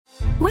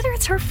Whether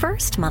it's her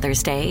first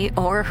Mother's Day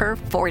or her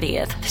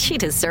 40th, she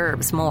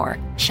deserves more.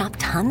 Shop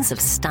tons of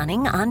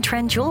stunning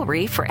on-trend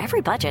jewelry for every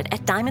budget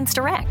at Diamonds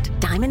Direct.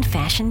 Diamond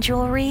fashion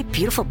jewelry,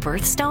 beautiful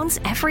birthstones,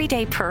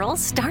 everyday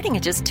pearls starting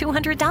at just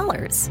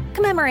 $200.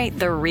 Commemorate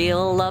the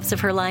real loves of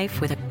her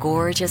life with a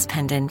gorgeous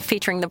pendant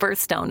featuring the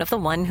birthstone of the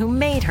one who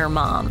made her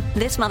mom.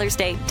 This Mother's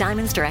Day,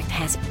 Diamonds Direct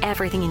has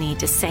everything you need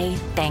to say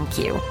thank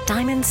you.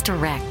 Diamonds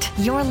Direct.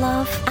 Your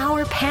love,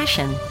 our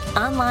passion.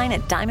 Online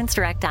at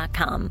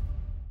diamondsdirect.com.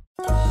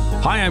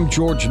 Hi, I'm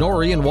George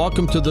Norrie, and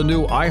welcome to the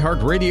new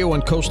iHeartRadio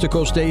and Coast to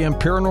Coast AM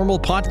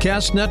Paranormal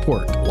Podcast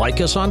Network. Like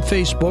us on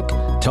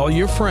Facebook, tell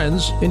your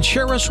friends, and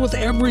share us with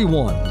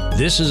everyone.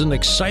 This is an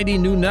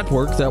exciting new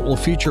network that will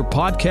feature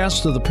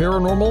podcasts of the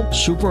paranormal,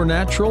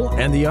 supernatural,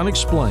 and the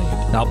unexplained.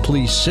 Now,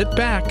 please sit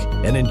back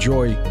and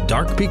enjoy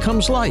Dark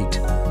Becomes Light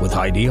with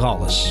Heidi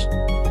Hollis.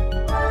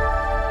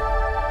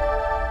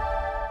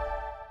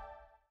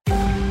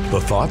 The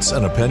thoughts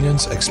and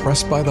opinions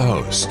expressed by the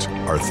host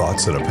are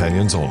thoughts and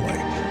opinions only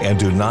and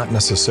do not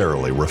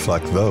necessarily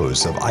reflect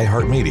those of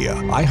iHeartMedia,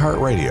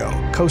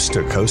 iHeartRadio, Coast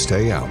to Coast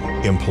AM,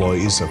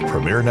 employees of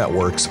Premier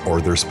Networks, or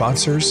their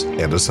sponsors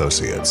and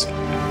associates.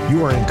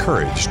 You are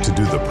encouraged to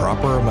do the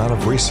proper amount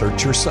of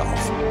research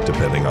yourself,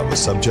 depending on the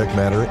subject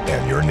matter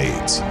and your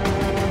needs.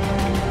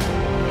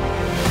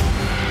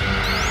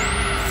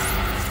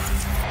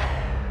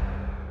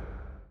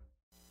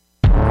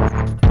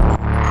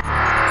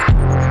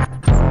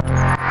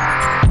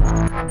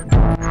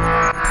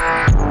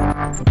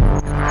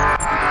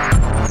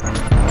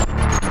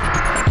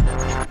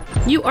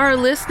 You are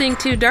listening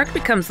to Dark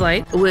Becomes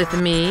Light with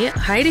me,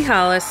 Heidi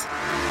Hollis,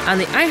 on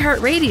the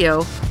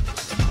iHeartRadio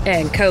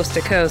and Coast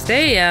to Coast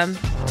AM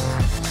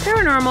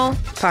Paranormal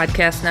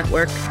Podcast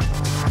Network.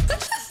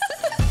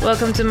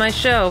 Welcome to my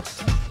show.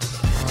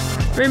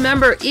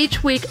 Remember,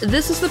 each week,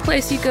 this is the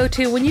place you go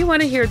to when you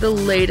want to hear the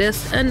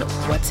latest and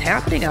what's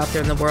happening out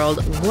there in the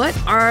world. What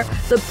are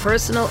the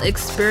personal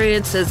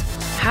experiences?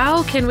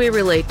 How can we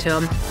relate to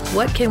them?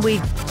 What can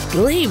we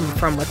glean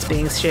from what's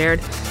being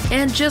shared?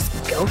 And just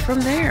go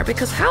from there,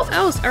 because how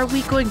else are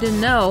we going to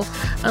know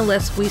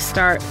unless we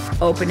start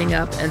opening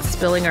up and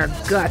spilling our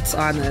guts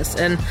on this?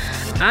 And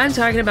I'm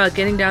talking about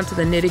getting down to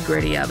the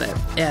nitty-gritty of it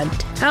and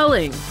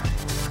telling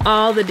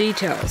all the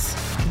details,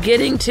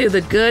 getting to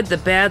the good, the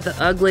bad, the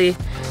ugly,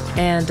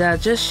 and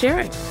just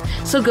sharing.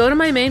 So go to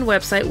my main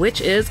website,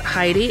 which is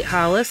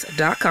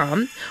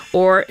HeidiHollis.com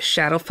or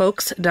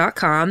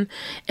shadowfolks.com,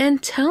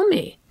 and tell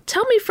me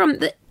from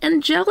the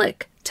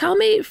angelic, tell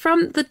me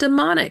from the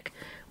demonic.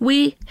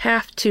 We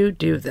have to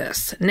do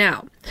this.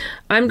 Now,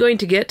 I'm going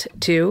to get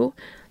to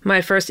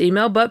my first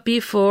email, but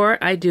before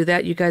I do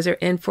that, you guys are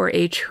in for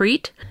a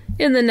treat.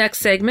 In the next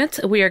segment,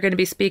 we are going to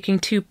be speaking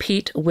to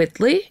Pete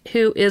Whitley,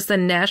 who is the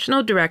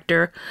National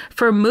Director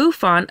for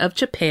MUFON of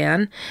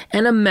Japan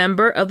and a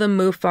member of the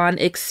MUFON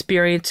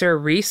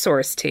Experiencer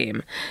Resource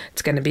Team.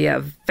 It's going to be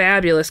a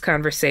fabulous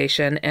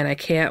conversation, and I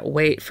can't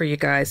wait for you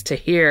guys to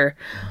hear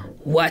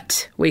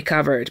what we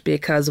covered,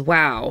 because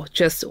wow,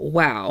 just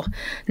wow.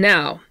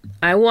 Now,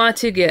 I want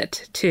to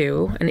get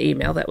to an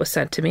email that was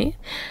sent to me,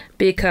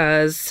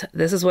 because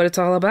this is what it's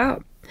all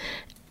about.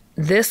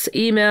 This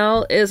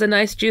email is a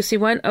nice, juicy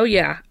one. Oh,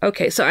 yeah.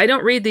 Okay, so I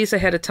don't read these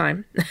ahead of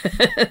time.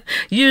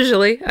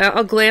 Usually.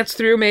 I'll glance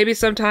through maybe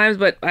sometimes,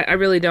 but I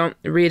really don't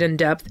read in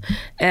depth.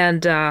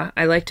 And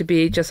I like to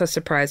be just as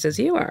surprised as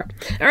you are.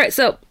 All right,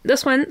 so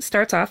this one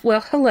starts off,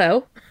 well,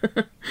 hello.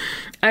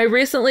 I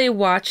recently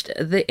watched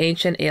the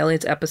Ancient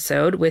Aliens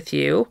episode with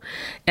you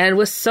and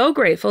was so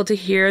grateful to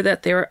hear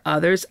that there are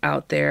others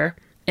out there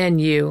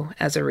and you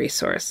as a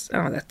resource.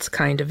 Oh, that's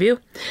kind of you.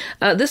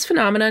 This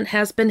phenomenon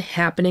has been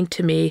happening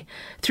to me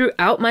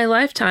throughout my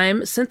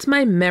lifetime since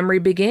my memory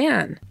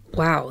began.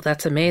 Wow,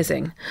 that's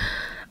amazing.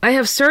 I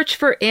have searched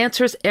for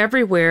answers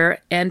everywhere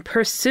and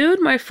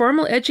pursued my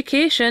formal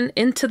education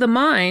into the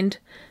mind,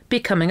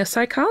 becoming a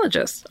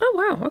psychologist.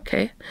 Oh, wow,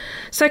 okay.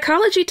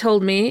 Psychology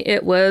told me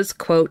it was,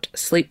 quote,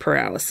 sleep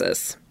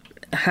paralysis.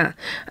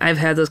 I've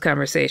had those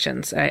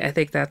conversations. I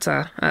think that's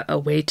a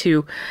way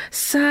to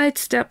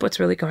sidestep what's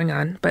really going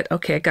on. But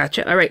okay,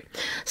 gotcha. All right.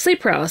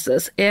 Sleep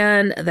paralysis,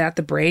 and that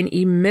the brain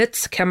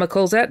emits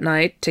chemicals at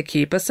night to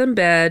keep us in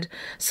bed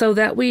so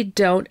that we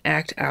don't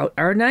act out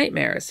our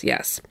nightmares.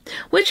 Yes.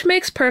 Which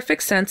makes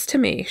perfect sense to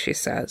me, she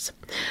says.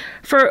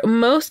 For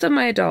most of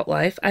my adult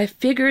life, I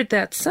figured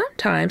that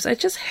sometimes I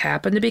just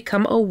happen to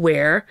become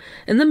aware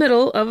in the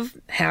middle of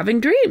having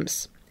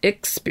dreams,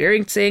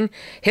 experiencing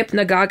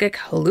hypnagogic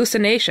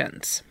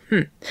hallucinations.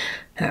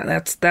 Yeah,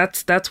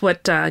 that's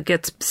what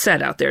gets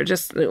said out there.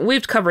 Just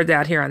we've covered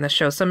that here on the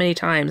show so many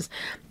times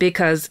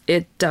because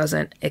it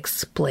doesn't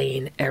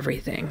explain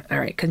everything. All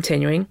right,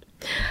 continuing.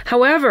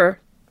 However,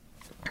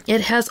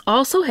 it has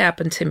also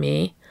happened to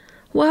me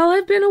while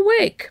I've been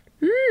awake.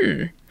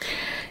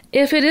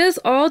 If it is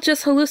all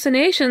just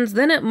hallucinations,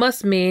 then it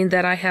must mean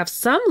that I have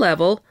some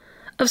level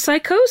of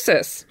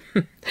psychosis.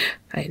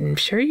 I'm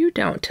sure you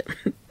don't.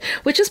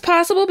 Which is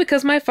possible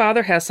because my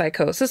father has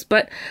psychosis,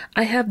 but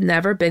I have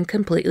never been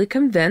completely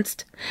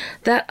convinced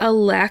that a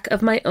lack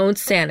of my own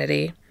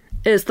sanity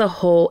is the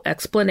whole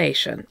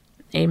explanation.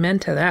 Amen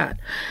to that.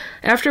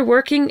 After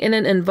working in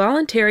an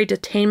involuntary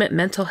detainment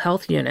mental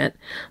health unit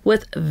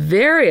with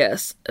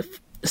various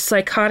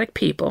psychotic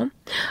people,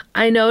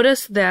 I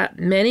noticed that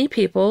many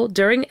people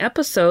during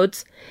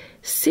episodes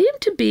seem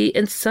to be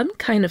in some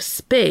kind of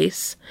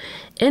space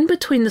in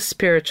between the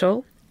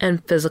spiritual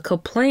and physical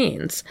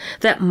planes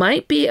that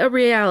might be a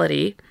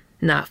reality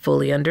not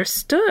fully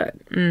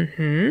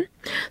understood.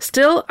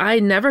 Still, I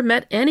never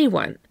met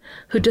anyone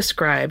who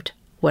described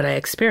what I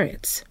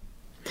experienced.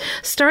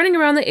 Starting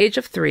around the age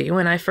of 3,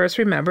 when I first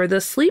remember,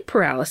 the sleep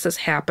paralysis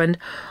happened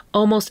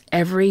almost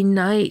every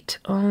night.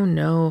 Oh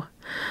no.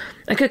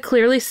 I could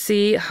clearly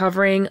see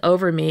hovering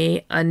over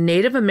me a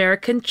Native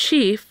American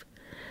chief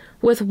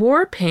with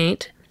war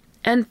paint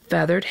and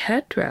feathered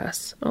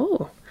headdress.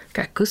 Oh,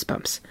 got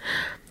goosebumps.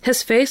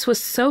 His face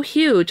was so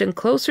huge and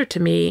closer to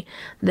me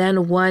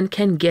than one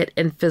can get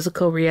in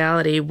physical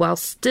reality while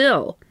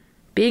still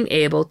being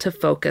able to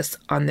focus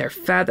on their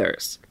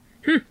feathers.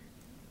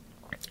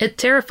 It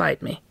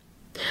terrified me.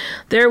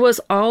 There was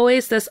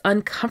always this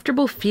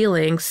uncomfortable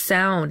feeling,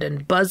 sound,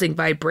 and buzzing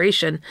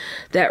vibration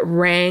that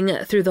rang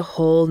through the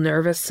whole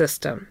nervous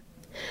system.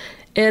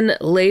 In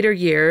later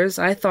years,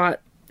 I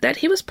thought that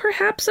he was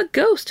perhaps a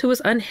ghost who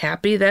was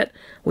unhappy that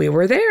we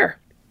were there.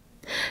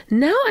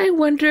 Now I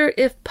wonder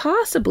if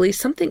possibly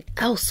something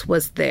else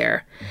was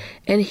there,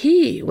 and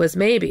he was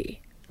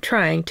maybe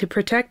trying to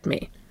protect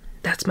me.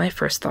 That's my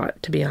first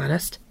thought, to be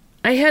honest.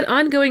 I had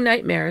ongoing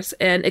nightmares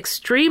and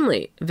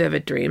extremely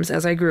vivid dreams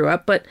as I grew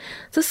up, but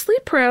the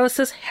sleep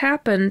paralysis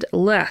happened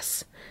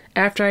less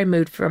after I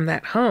moved from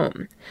that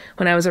home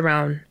when I was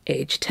around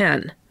age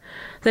 10.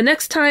 The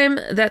next time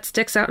that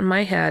sticks out in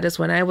my head is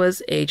when I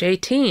was age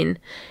 18,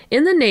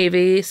 in the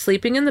Navy,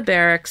 sleeping in the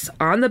barracks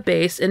on the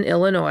base in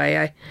Illinois.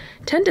 I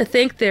tend to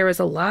think there is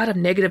a lot of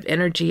negative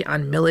energy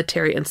on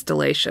military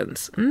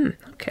installations.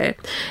 Okay.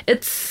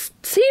 It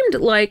seemed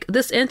like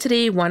this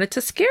entity wanted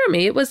to scare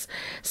me. It was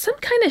some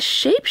kind of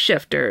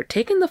shapeshifter,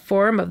 taking the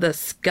form of the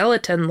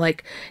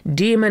skeleton-like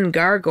demon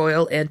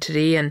gargoyle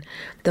entity, and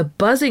the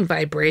buzzing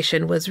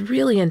vibration was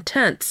really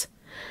intense.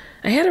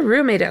 I had a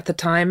roommate at the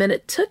time, and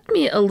it took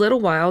me a little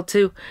while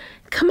to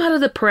come out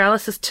of the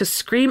paralysis to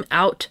scream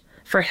out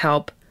for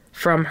help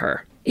from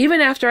her.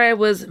 Even after I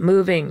was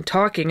moving,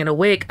 talking, and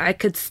awake, I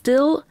could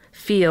still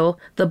feel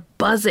the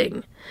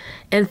buzzing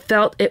and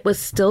felt it was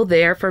still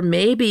there for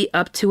maybe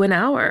up to an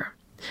hour.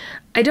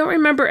 I don't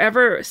remember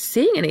ever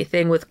seeing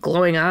anything with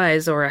glowing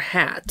eyes or a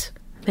hat.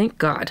 Thank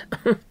God.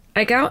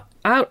 I got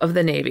out of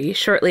the Navy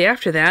shortly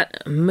after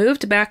that,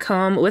 moved back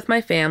home with my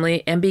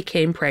family, and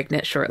became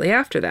pregnant shortly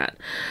after that.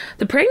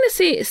 The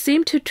pregnancy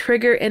seemed to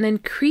trigger an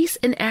increase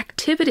in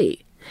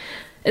activity.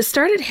 It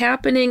started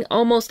happening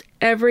almost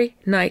every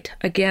night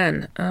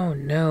again. Oh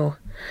no.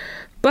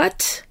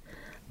 But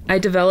I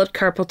developed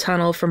carpal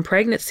tunnel from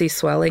pregnancy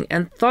swelling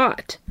and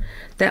thought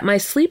that my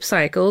sleep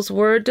cycles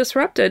were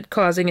disrupted,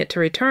 causing it to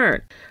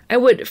return. I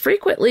would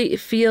frequently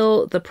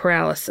feel the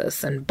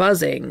paralysis and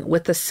buzzing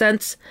with the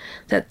sense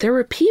that there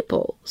were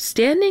people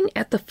standing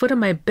at the foot of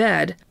my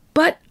bed,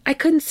 but I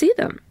couldn't see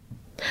them.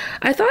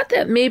 I thought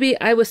that maybe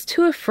I was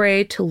too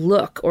afraid to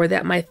look, or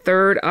that my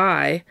third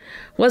eye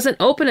wasn't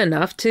open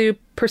enough to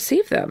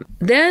perceive them.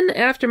 Then,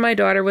 after my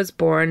daughter was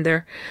born,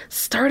 there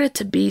started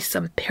to be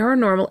some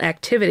paranormal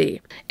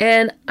activity,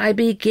 and I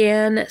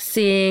began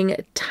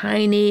seeing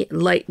tiny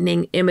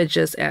lightning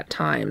images at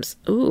times.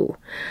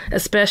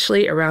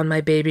 Especially around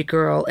my baby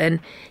girl, and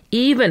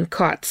even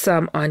caught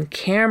some on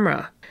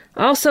camera.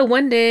 Also,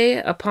 one day,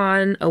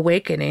 upon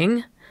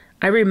awakening,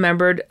 I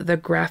remembered the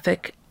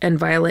graphic and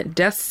violent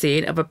death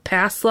scene of a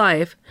past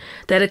life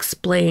that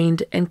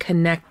explained and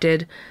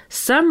connected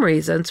some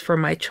reasons for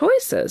my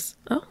choices.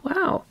 Oh,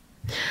 wow.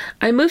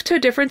 I moved to a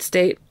different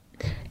state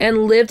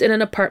and lived in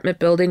an apartment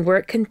building where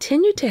it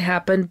continued to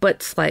happen,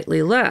 but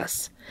slightly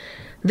less.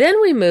 Then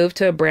we moved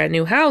to a brand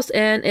new house,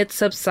 and it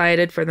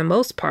subsided for the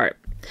most part.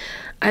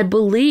 I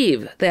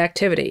believe the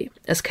activity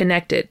is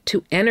connected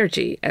to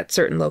energy at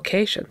certain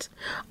locations.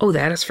 Oh,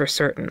 that is for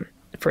certain.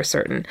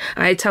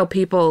 I tell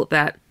people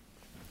that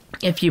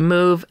if you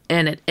move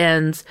and it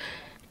ends,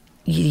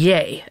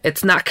 yay,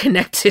 it's not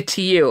connected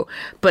to you.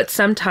 But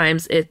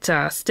sometimes it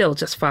still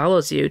just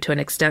follows you to an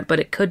extent, but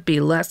it could be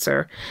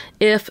lesser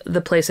if the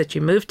place that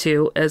you move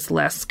to is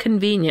less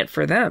convenient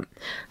for them,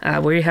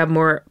 where you have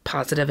more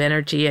positive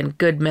energy and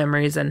good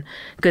memories and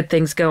good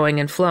things going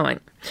and flowing.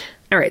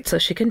 All right, so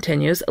she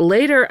continues.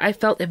 Later, I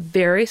felt a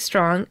very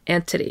strong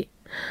entity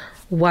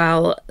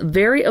while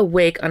very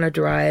awake on a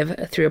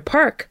drive through a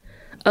park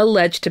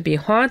alleged to be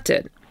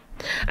haunted.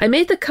 I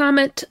made the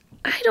comment,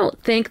 I don't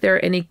think there are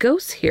any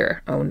ghosts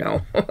here. Oh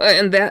no.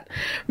 In that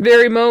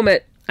very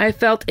moment, I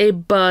felt a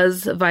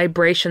buzz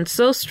vibration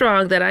so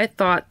strong that I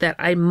thought that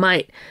I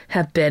might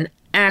have been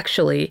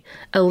actually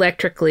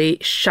electrically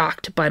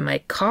shocked by my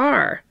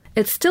car.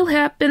 It still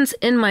happens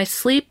in my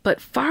sleep, but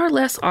far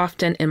less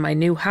often in my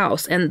new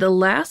house. And the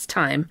last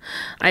time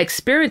I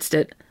experienced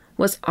it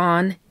was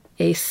on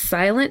a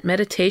silent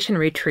meditation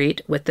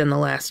retreat within the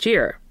last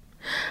year.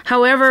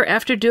 However,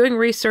 after doing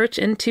research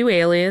into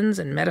aliens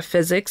and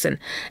metaphysics and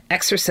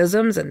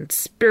exorcisms and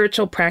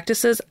spiritual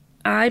practices,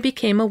 I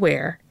became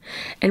aware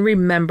and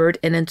remembered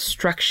an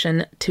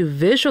instruction to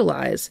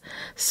visualize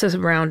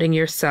surrounding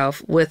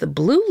yourself with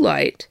blue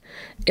light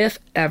if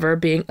ever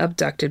being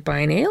abducted by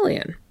an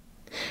alien.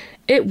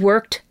 It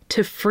worked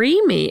to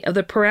free me of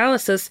the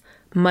paralysis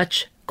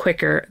much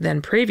quicker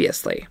than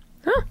previously.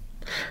 Huh.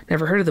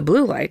 Never heard of the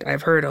blue light.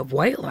 I've heard of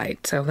white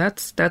light, so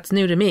that's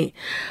new to me.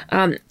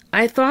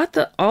 I thought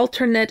the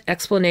alternate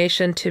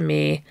explanation to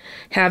me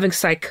having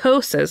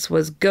psychosis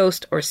was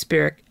ghost or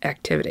spirit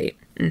activity.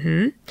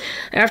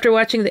 After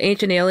watching the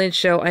Ancient Aliens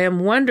show, I am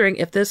wondering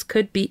if this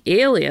could be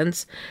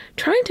aliens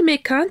trying to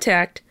make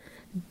contact,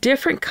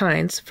 different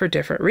kinds for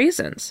different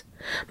reasons.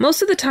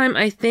 Most of the time,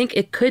 I think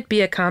it could be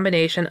a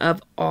combination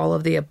of all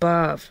of the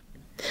above.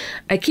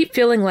 I keep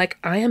feeling like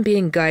I am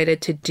being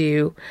guided to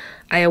do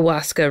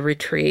ayahuasca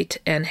retreat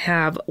and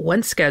have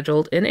one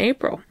scheduled in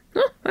April.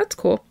 Oh, that's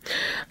cool.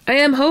 I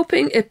am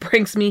hoping it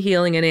brings me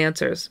healing and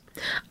answers.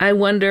 I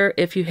wonder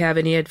if you have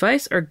any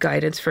advice or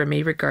guidance for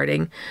me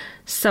regarding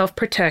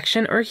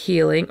self-protection or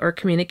healing or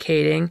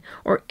communicating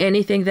or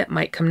anything that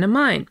might come to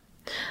mind.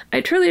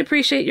 I truly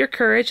appreciate your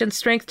courage and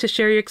strength to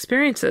share your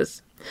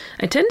experiences.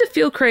 I tend to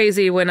feel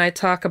crazy when I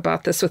talk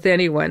about this with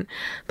anyone,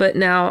 but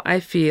now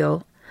I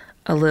feel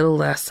a little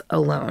less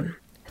alone.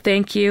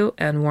 Thank you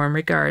and warm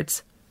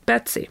regards,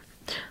 Betsy.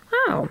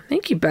 Wow,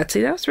 thank you,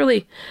 Betsy. That was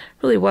really,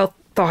 really well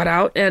thought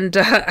out, and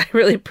I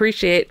really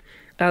appreciate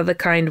the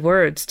kind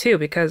words too,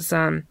 because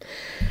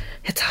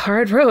it's a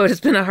hard road. It's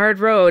been a hard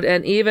road,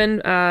 and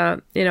even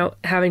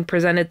having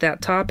presented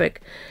that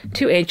topic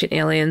to Ancient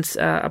Aliens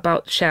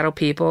about shadow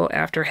people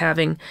after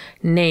having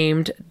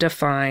named,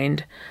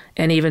 defined,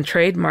 and even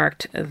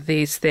trademarked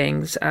these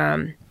things.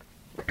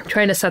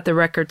 Trying to set the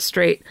record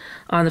straight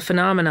on the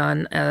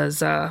phenomenon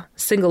as a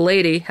single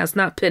lady has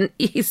not been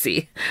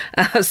easy.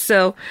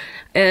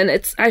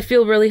 I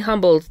feel really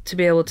humbled to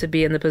be able to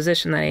be in the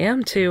position I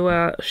am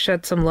to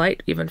shed some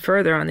light even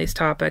further on these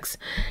topics.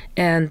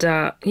 And,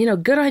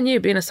 good on you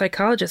being a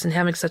psychologist and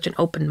having such an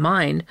open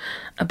mind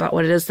about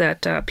what it is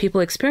that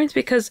people experience,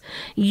 because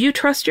you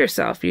trust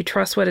yourself. You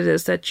trust what it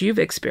is that you've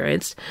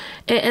experienced.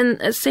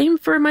 And same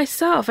for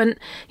myself. And,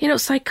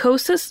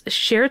 psychosis,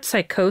 shared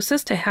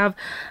psychosis, to have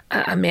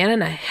a man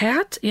in a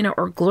hat,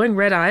 or glowing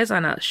red eyes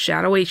on a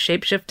shadowy,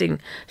 shape-shifting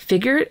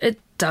figure, it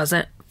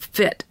doesn't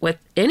fit with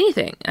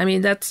anything. I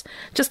mean, that's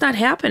just not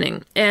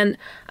happening. And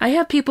I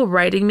have people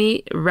writing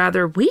me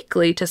rather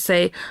weekly to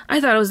say,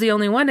 I thought I was the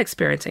only one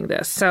experiencing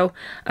this. So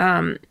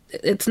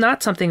it's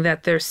not something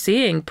that they're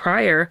seeing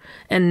prior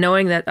and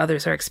knowing that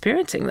others are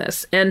experiencing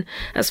this. And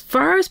as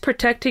far as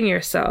protecting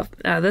yourself,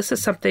 this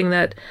is something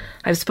that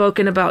I've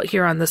spoken about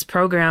here on this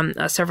program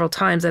several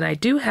times, and I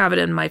do have it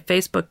in my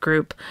Facebook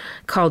group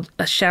called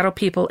Shadow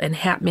People and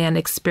Hat Man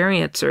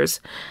Experiencers.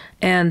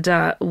 And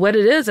what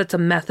it is, it's a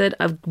method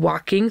of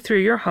walking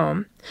through your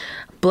home,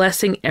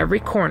 blessing every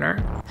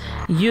corner,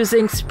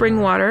 using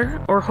spring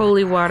water or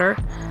holy water,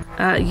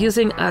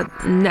 using a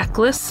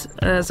necklace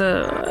as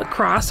a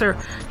cross, or,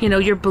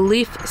 your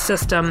belief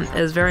system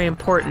is very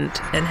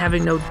important, and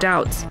having no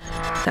doubts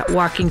that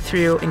walking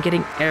through and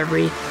getting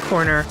every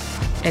corner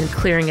and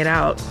clearing it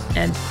out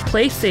and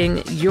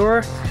placing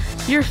your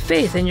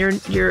faith and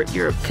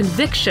your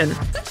conviction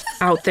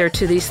out there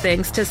to these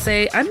things to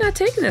say, I'm not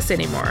taking this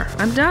anymore.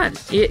 I'm done.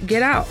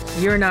 Get out.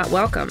 You're not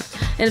welcome.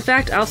 In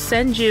fact, I'll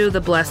send you the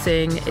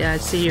blessing. I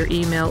see your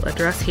email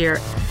address here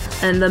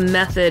and the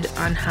method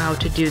on how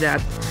to do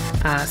that.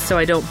 So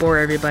I don't bore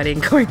everybody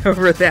and going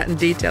over that in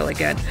detail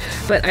again.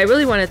 But I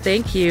really want to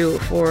thank you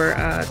for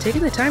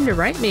taking the time to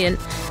write me and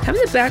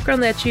having the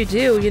background that you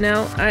do.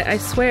 I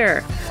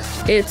swear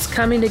it's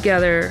coming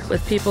together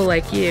with people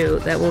like you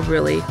that will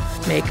really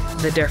make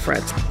the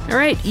difference. All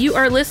right, you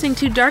are listening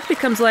to Dark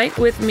Becomes Light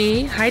with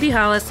me, Heidi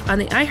Hollis, on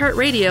the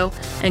iHeartRadio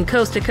and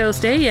Coast to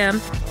Coast AM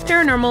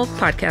Paranormal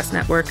Podcast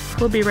Network.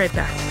 We'll be right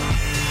back.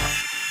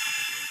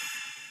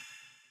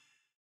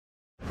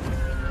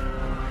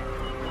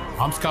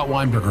 I'm Scott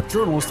Weinberger,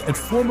 journalist and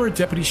former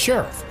deputy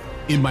sheriff.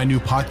 In my new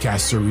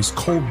podcast series,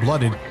 Cold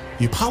Blooded,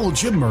 The Apollo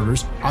Gym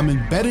Murders, I'm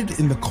embedded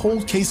in the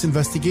cold case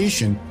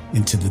investigation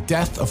into the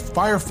death of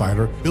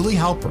firefighter Billy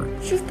Halpern.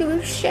 It's just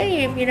a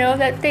shame,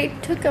 that they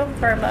took him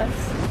from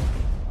us.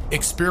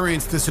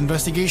 Experience this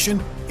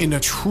investigation in a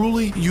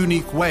truly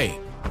unique way,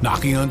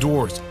 knocking on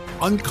doors,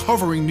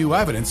 uncovering new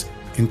evidence,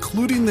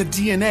 including the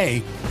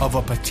DNA of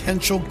a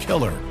potential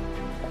killer.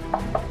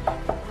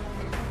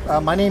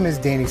 My name is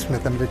Danny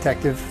Smith. I'm a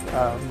detective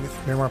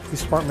with Miramar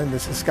Police Department.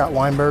 This is Scott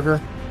Weinberger.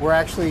 We're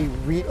actually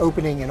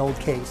reopening an old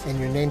case, and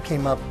your name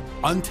came up.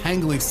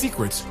 Untangling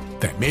secrets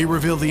that may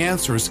reveal the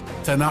answers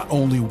to not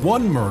only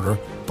one murder,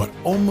 but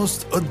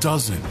almost a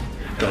dozen.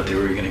 I thought they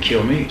were going to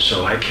kill me,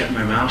 so I kept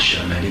my mouth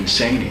shut and I didn't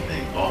say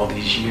anything. All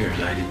these years,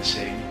 I didn't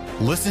say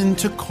anything. Listen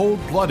to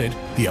Cold Blooded,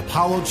 The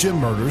Apollo Gym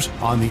Murders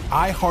on the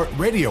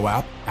iHeartRadio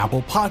app,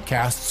 Apple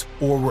Podcasts,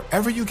 or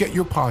wherever you get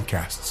your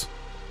podcasts.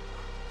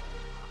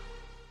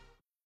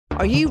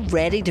 Are you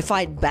ready to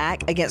fight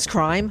back against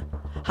crime?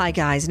 Hi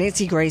guys,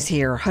 Nancy Grace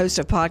here, host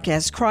of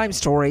podcast Crime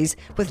Stories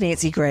with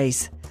Nancy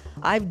Grace.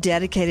 I've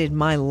dedicated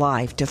my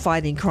life to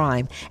fighting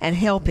crime and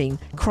helping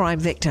crime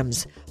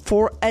victims.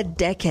 For a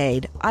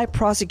decade, I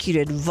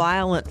prosecuted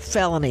violent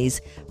felonies,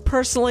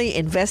 personally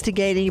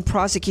investigating,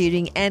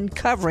 prosecuting, and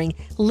covering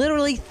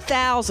literally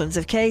thousands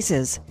of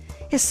cases.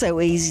 It's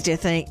so easy to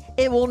think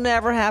it will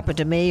never happen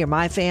to me or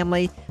my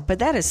family, but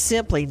that is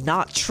simply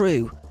not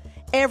true.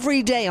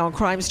 Every day on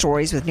Crime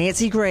Stories with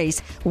Nancy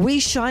Grace, we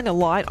shine a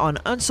light on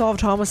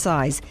unsolved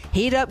homicides,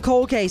 heat up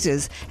cold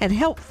cases, and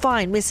help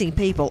find missing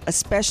people,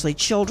 especially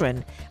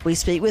children. We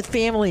speak with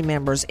family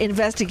members,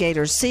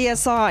 investigators,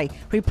 CSI,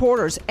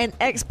 reporters, and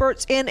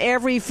experts in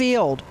every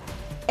field.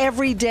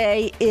 Every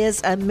day is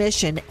a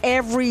mission.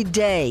 Every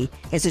day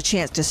is a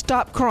chance to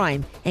stop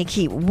crime and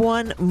keep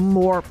one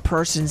more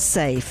person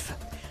safe.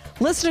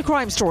 Listen to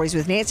Crime Stories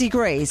with Nancy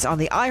Grace on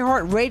the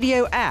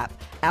iHeartRadio app,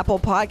 Apple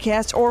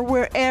Podcasts, or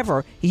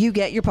wherever you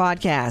get your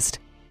podcast.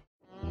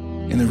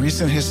 In the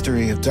recent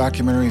history of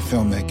documentary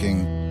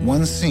filmmaking,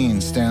 one scene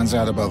stands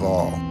out above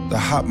all: the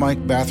hot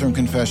mic bathroom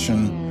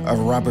confession of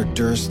Robert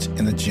Durst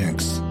in The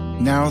Jinx.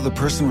 Now, the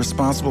person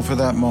responsible for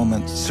that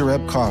moment,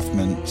 Sareb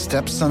Kaufman,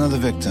 stepson of the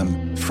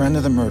victim, friend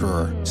of the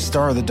murderer,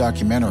 star of the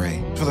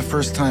documentary, for the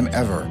first time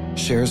ever,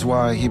 shares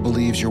why he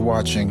believes you're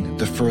watching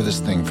the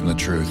furthest thing from the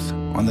truth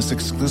on this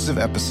exclusive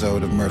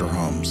episode of Murder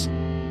Homes.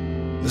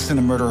 Listen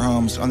to Murder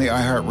Homes on the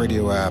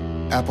iHeartRadio app,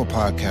 Apple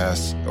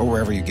Podcasts, or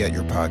wherever you get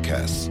your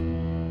podcasts.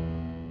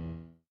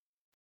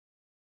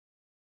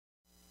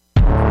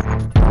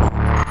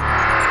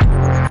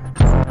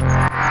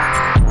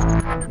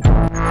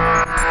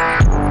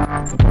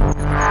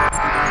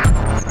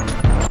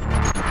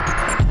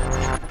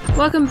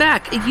 Welcome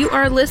back. You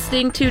are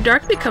listening to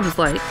Dark Becomes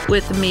Light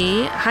with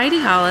me, Heidi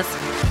Hollis,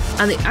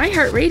 on the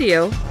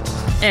iHeartRadio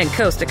and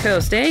Coast to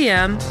Coast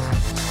AM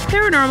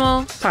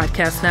Paranormal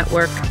Podcast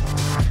Network.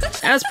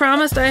 As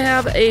promised, I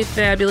have a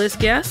fabulous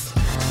guest.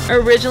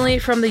 Originally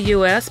from the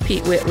U.S.,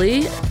 Pete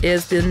Whitley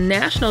is the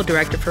National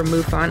Director for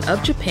MUFON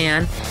of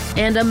Japan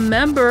and a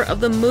member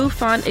of the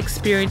MUFON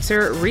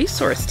Experiencer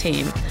Resource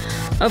Team.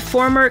 A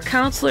former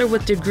counselor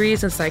with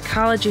degrees in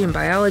psychology and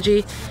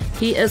biology,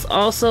 he is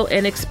also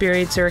an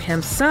experiencer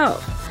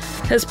himself.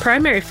 His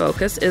primary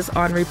focus is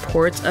on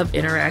reports of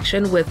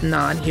interaction with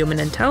non-human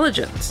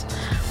intelligence.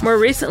 More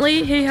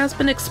recently, he has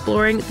been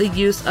exploring the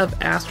use of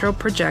astral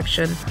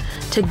projection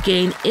to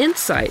gain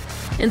insight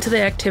into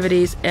the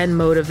activities and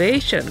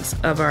motivations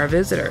of our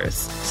visitors.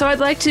 So I'd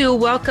like to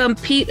welcome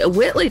Pete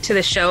Whitley to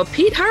the show.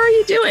 Pete, how are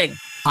you doing?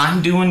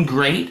 I'm doing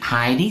great,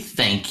 Heidi.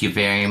 Thank you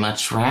very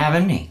much for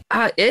having me.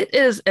 It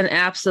is an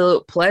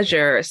absolute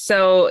pleasure.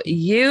 So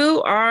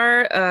you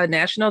are a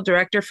national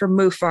director for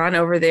MUFON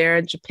over there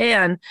in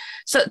Japan.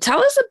 So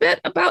tell us a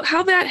bit about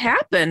how that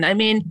happened. I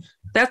mean,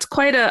 that's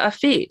quite a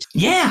feat.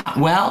 Yeah,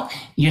 well,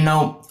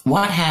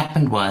 what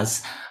happened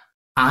was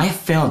I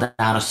filled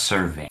out a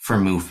survey for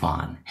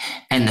MUFON,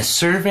 and the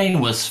survey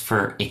was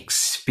for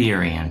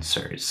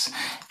experiencers.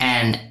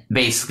 And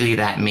basically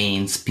that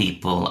means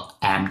people,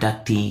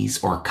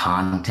 abductees or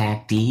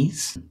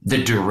contactees.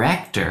 The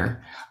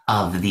director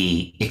of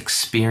the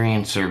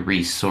Experiencer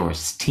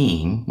Resource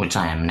Team, which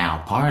I am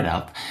now part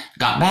of,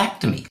 got back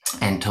to me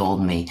and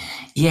told me,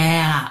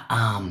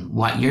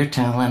 what you're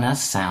telling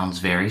us sounds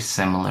very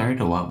similar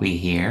to what we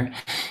hear.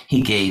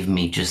 He gave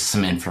me just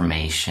some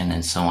information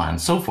and so on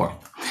and so forth.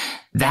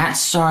 That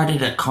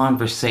started a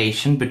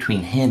conversation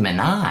between him and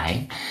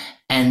I.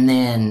 And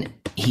then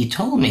he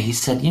told me, he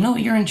said,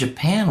 you're in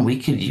Japan. We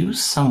could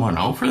use someone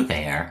over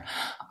there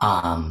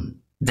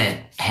that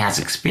has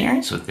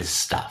experience with this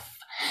stuff.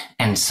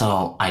 And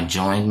so I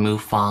joined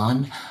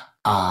MUFON.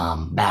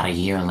 About a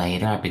year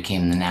later, I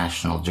became the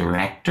national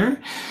director.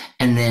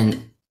 And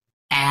then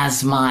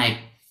as my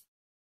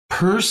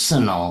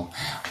personal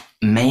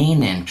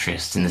main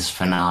interest in this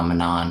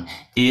phenomenon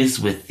is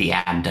with the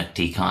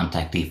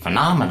abductee-contactee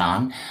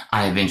phenomenon,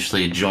 I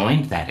eventually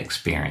joined that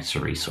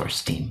Experiencer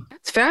Resource Team.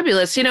 It's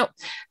fabulous.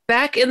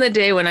 Back in the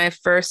day when I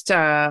first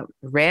ran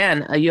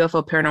a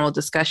UFO paranormal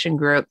discussion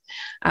group,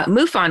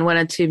 MUFON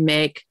wanted to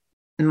make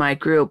my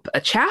group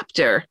a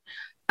chapter,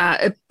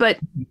 but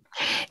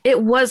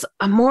it was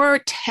a more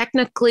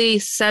technically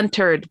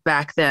centered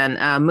back then,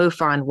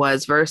 MUFON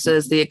was,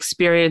 versus the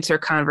experiencer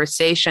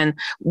conversation.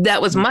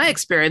 That was my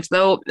experience,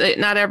 though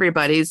not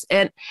everybody's.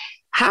 And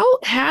how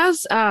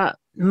has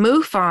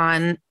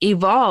MUFON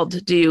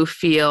evolved, do you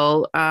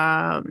feel,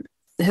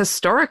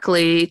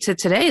 historically to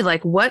today?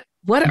 Like what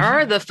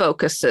are the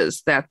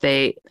focuses that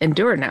they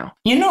endure now?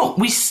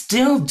 We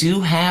still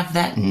do have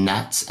that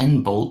nuts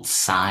and bolts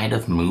side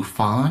of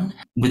MUFON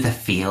with the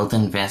field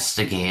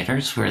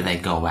investigators where they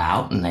go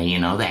out and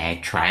they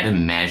try to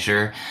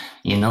measure,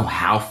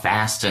 how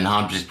fast an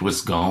object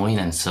was going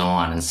and so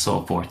on and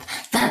so forth.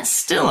 That's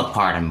still a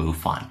part of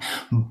MUFON.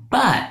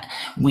 But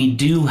we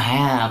do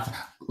have,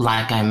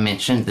 like I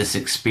mentioned, this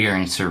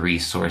Experiencer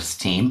Resource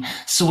Team.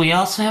 So we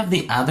also have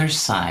the other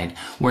side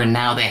where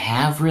now they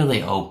have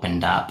really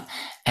opened up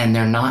and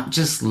they're not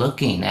just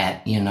looking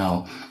at,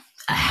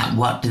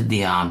 what did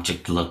the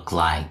object look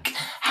like?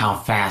 how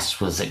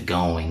fast was it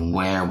going?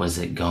 Where was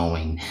it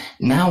going?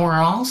 Now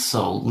we're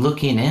also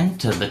looking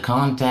into the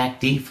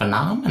contactee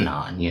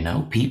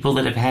phenomenon, people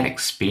that have had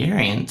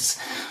experience,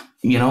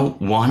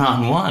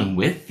 one-on-one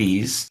with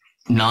these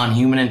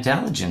non-human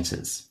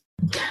intelligences.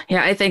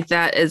 Yeah, I think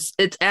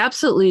it's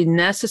absolutely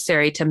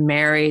necessary to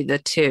marry the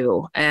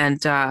two.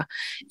 And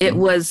it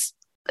was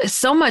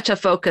so much a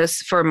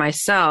focus for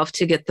myself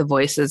to get the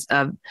voices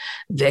of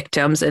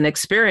victims and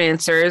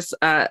experiencers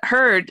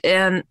heard.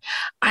 And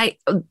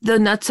the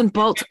nuts and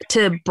bolts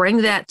to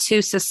bring that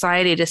to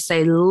society, to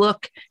say,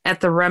 look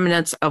at the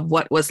remnants of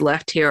what was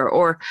left here,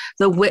 or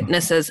the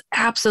witnesses,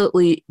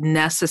 absolutely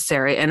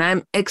necessary. And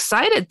I'm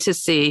excited to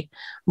see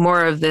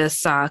more of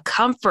this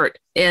comfort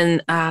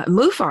in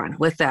MUFON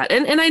with that.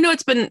 And I know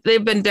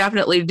they've been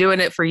definitely doing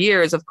it for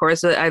years, of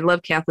course. I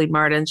love Kathleen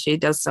Martin. She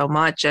does so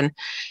much. And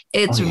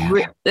it's,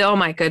 oh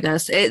my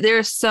goodness,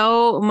 there's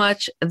so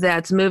much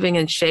that's moving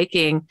and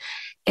shaking.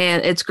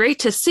 And it's great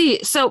to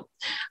see. So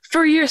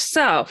for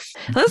yourself,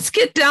 let's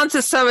get down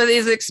to some of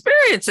these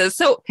experiences.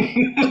 So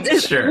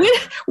sure.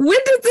 When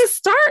did this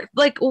start?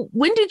 Like,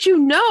 when did you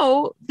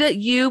know that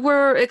you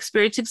were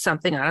experiencing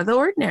something out of the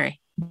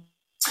ordinary?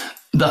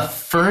 The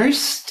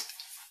first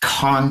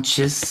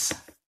conscious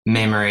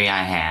memory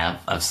I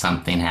have of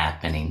something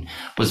happening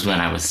was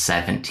when I was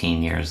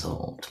 17 years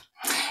old.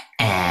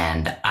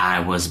 And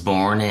I was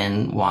born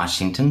in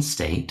Washington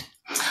State.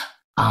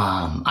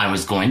 I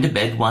was going to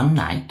bed one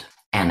night,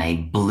 and a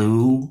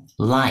blue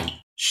light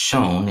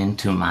shone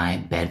into my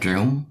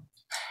bedroom,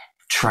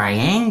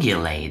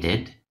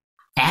 triangulated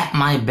at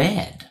my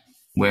bed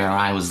where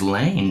I was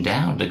laying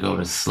down to go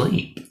to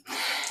sleep.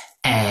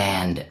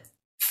 And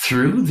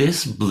through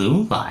this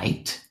blue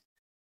light,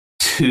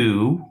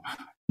 two,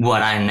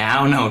 what I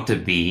now know to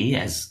be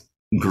as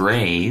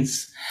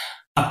grays,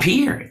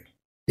 appeared.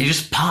 They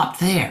just popped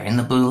there in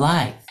the blue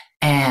light.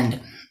 And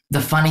the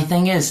funny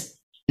thing is,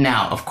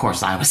 now, of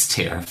course, I was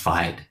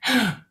terrified,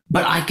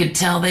 but I could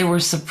tell they were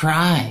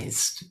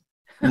surprised,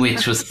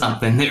 which was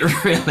something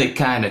that really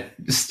kind of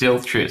still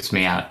trips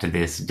me out to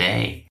this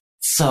day.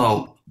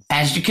 So,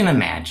 as you can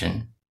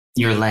imagine,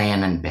 you're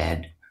laying in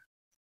bed,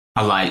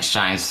 a light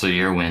shines through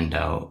your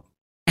window,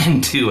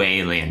 and two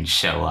aliens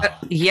show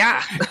up.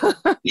 Yeah.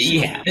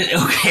 Yeah.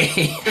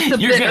 Okay.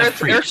 You're going to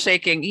freak. Earth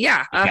shaking.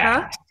 Yeah.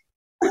 Uh-huh.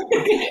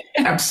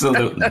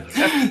 Absolutely.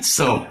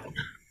 So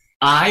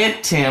I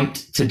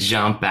attempt to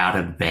jump out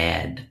of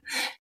bed.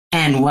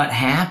 And what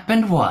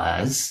happened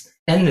was,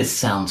 and this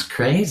sounds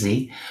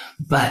crazy,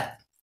 but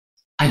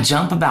I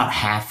jump about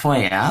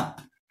halfway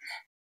up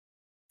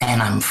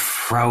and I'm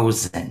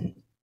frozen.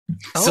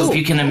 Oh. So if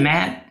you can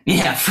imagine,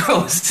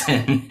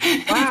 frozen.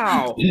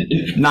 Wow.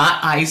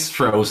 Not ice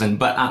frozen,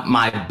 but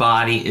my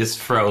body is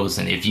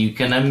frozen. If you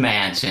can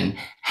imagine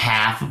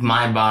half of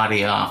my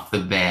body off the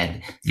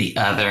bed, the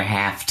other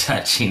half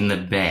touching the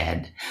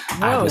bed.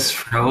 Whoa. I was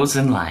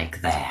frozen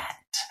like that.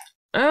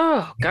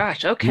 Oh,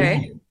 gosh.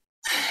 Okay. Yeah.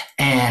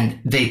 And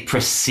they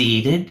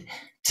proceeded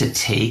to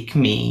take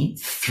me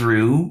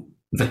through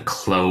the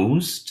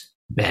closed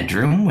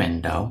bedroom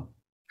window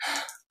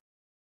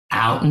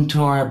out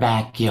into our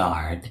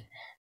backyard,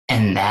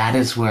 and that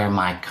is where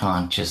my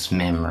conscious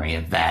memory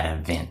of that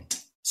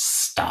event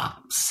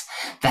stops.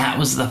 That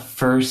was the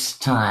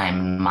first time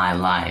in my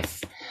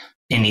life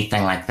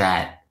anything like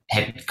that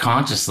had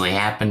consciously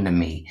happened to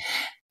me.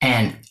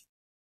 And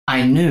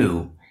I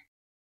knew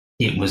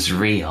it was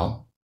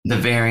real. The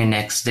very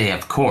next day,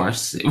 of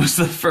course, it was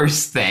the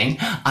first thing.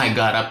 I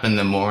got up in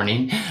the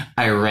morning,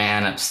 I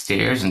ran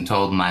upstairs and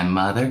told my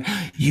mother,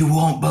 "You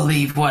won't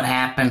believe what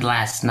happened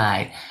last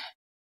night."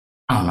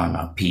 "Oh,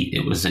 no, Pete,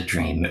 it was a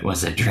dream. It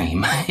was a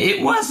dream."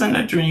 It wasn't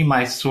a dream,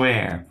 I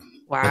swear.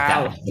 Wow. But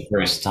that was the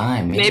first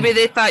time. Maybe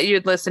they thought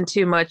you'd listen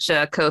too much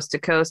Coast to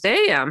Coast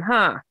AM,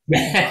 huh?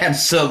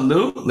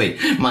 Absolutely.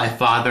 My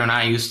father and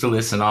I used to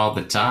listen all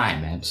the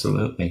time.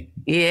 Absolutely.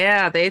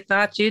 Yeah, they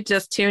thought you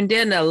just tuned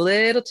in a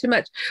little too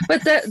much.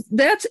 But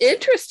that's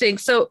interesting.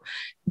 So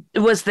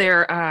was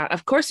there,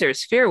 of course,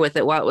 there's fear with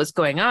it while it was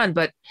going on,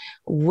 but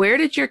where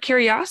did your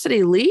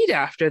curiosity lead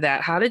after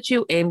that? How did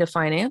you aim to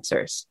find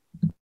answers?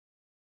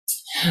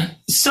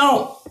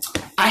 So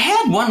I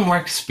had one more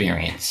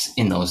experience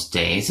in those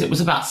days. It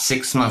was about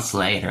 6 months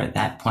later. At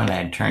that point, I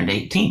had turned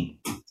 18.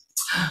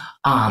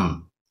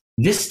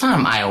 This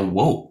time I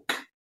awoke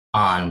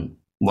on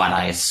what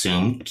I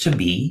assumed to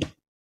be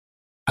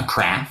a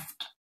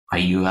craft, a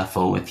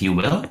UFO, if you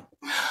will.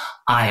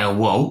 I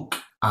awoke.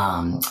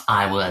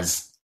 I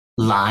was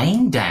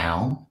lying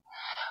down.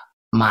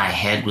 My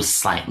head was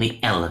slightly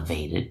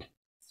elevated.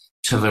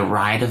 To the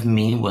right of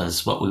me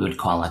was what we would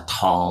call a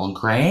tall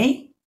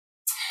gray.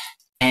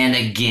 And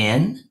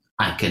again,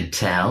 I could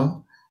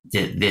tell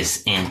that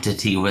this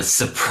entity was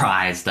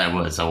surprised I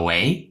was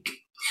awake.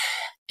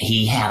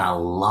 He had a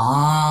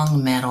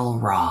long metal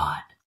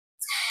rod,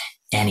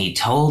 and he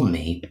told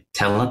me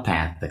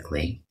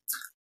telepathically,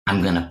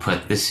 "I'm going to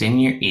put this in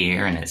your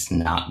ear and it's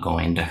not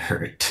going to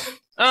hurt."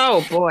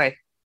 Oh, boy.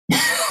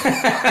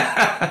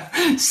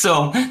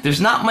 So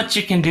there's not much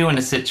you can do in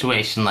a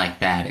situation like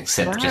that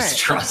except just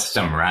trust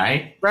him,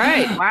 right?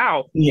 Right.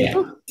 Wow.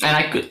 Yeah.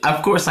 And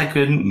of course I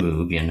couldn't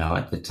move,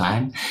 at the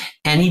time.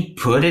 And he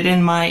put it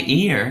in my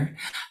ear.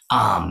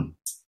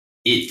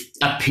 It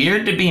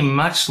appeared to be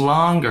much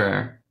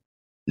longer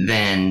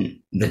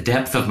than the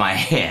depth of my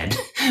head,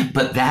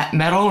 but that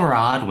metal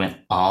rod went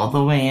all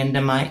the way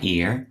into my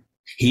ear.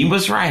 He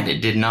was right.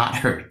 It did not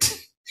hurt.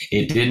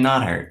 It did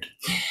not hurt.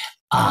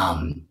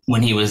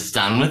 When he was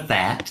done with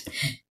that,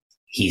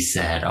 he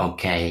said,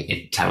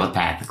 okay,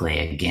 telepathically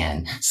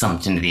again,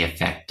 something to the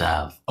effect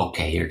of,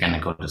 okay, you're going to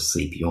go to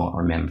sleep. You won't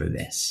remember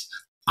this.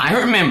 I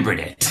remembered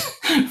it.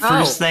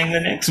 First thing the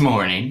next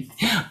morning,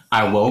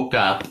 I woke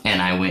up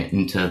and I went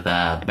into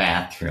the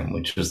bathroom,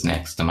 which was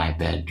next to my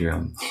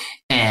bedroom.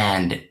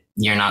 And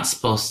you're not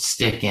supposed to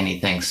stick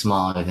anything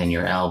smaller than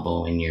your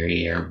elbow in your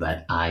ear,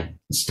 but I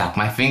stuck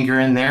my finger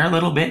in there a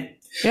little bit.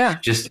 Yeah.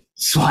 Just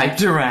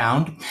swiped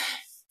around.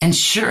 And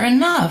sure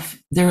enough,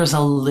 there was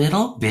a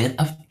little bit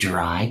of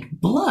dried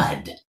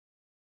blood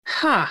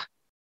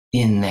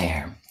in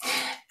there.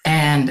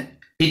 And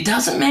it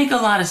doesn't make a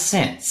lot of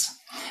sense.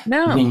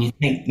 No. When you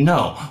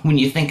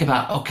think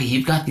about, okay,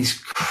 you've got these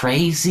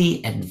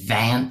crazy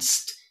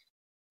advanced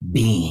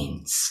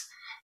beings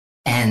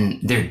and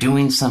they're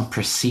doing some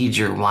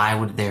procedure. Why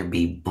would there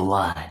be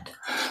blood?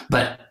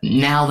 But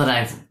now that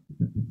I've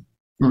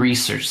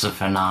researched the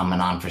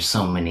phenomenon for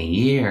so many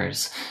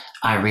years,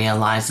 I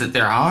realize that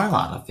there are a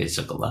lot of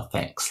physical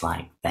effects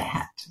like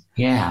that.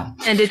 Yeah.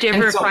 And did you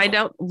ever find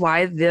out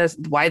why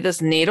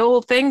this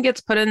needle thing gets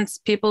put in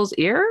people's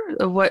ear?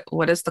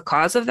 What is the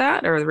cause of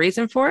that or the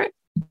reason for it?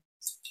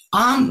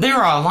 There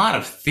are a lot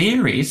of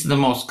theories. The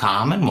most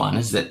common one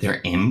is that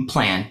they're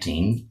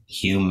implanting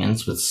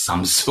humans with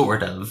some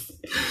sort of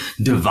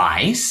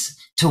device.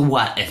 To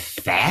what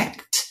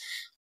effect?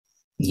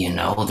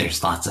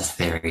 There's lots of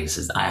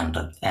theories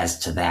as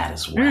to that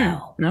as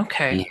well.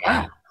 Okay.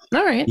 Yeah. Wow.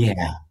 All right.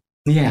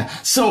 Yeah.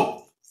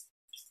 So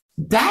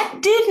that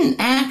didn't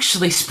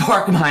actually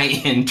spark my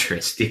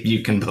interest, if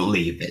you can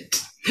believe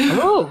it.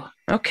 Oh,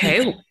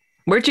 okay.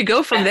 Where'd you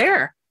go from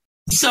there?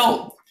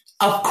 So,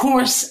 of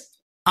course,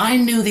 I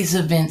knew these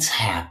events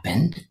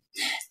happened,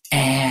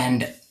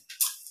 and if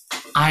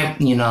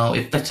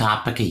the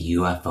topic of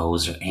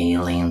UFOs or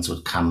aliens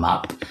would come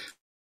up,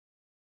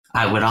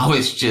 I would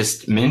always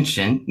just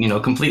mention,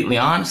 completely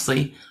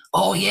honestly,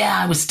 oh yeah,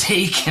 I was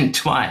taken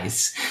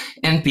twice.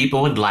 And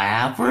people would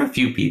laugh, or a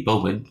few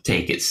people would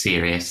take it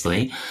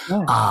seriously.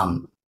 Yeah.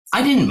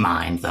 I didn't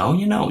mind though,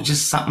 it was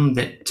just something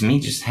that to me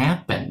just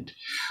happened.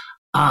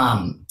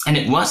 And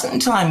it wasn't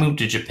until I moved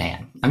to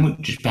Japan. I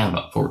moved to Japan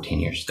about 14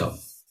 years ago.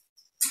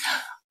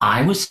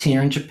 I was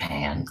here in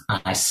Japan.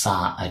 I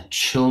saw a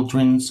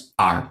children's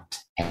art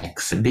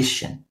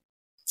exhibition.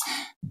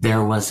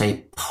 There was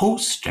a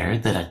poster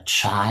that a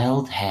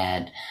child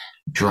had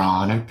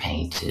drawn or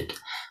painted.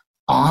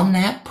 On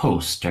that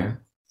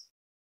poster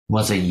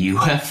was a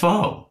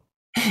UFO.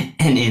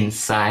 And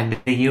inside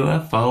the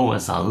UFO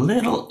was a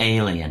little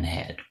alien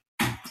head.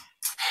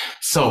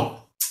 So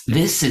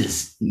this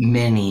is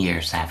many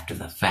years after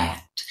the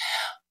fact.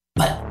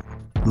 But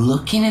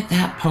looking at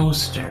that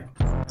poster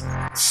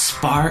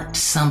sparked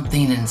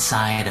something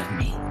inside of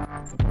me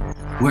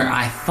where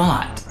I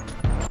thought,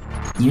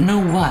 you know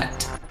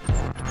what?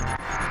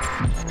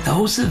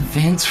 Those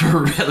events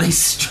were really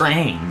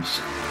strange.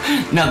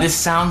 Now, this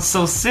sounds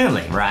so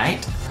silly,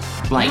 right?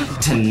 Like,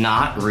 to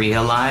not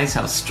realize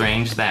how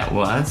strange that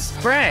was.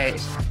 Right.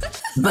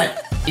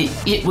 But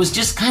it was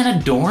just kind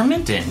of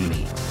dormant in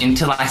me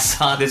until I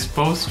saw this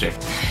poster.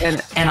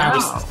 And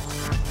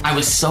I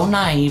was so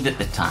naive at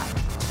the time.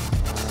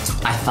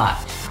 I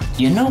thought,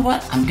 you know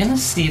what? I'm going to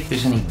see if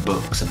there's any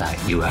books about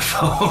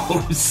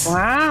UFOs.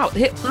 Wow.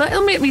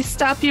 Let me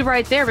stop you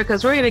right there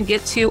because we're going to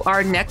get to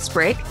our next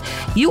break.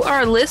 You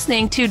are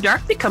listening to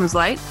Dark Becomes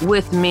Light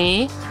with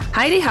me,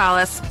 Heidi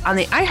Hollis, on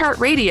the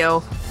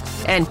iHeartRadio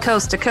and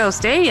Coast to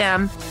Coast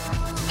AM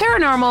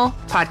Paranormal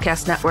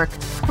Podcast Network.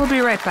 We'll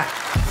be right back.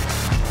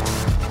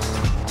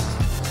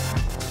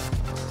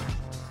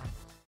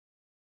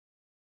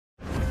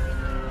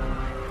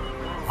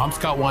 I'm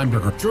Scott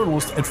Weinberger,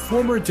 journalist and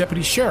former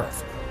deputy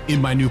sheriff.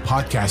 In my new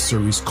podcast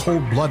series,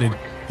 Cold Blooded,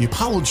 The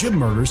Apollo Gym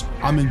Murders,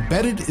 I'm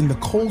embedded in the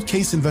cold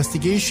case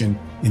investigation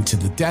into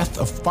the death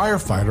of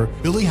firefighter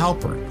Billy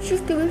Halpern. It's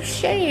just a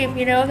shame,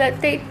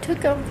 that they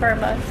took him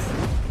from us.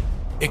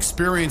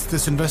 Experience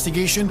this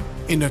investigation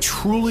in a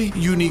truly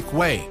unique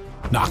way,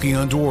 knocking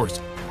on doors,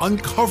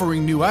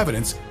 uncovering new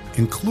evidence,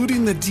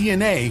 including the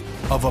DNA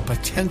of a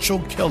potential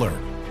killer.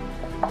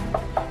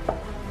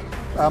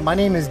 My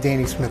name is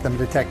Danny Smith. I'm a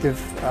detective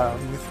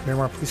with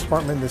Miramar Police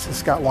Department. This is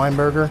Scott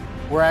Weinberger.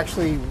 We're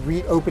actually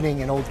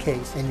reopening an old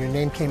case, and your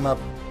name came up.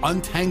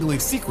 Untangling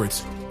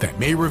secrets that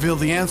may reveal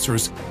the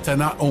answers to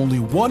not only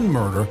one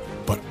murder,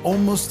 but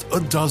almost a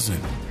dozen.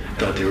 I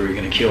thought they were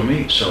going to kill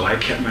me, so I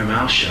kept my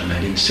mouth shut and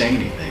I didn't say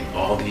anything.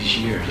 All these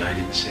years, I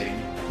didn't say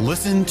anything.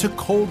 Listen to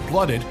Cold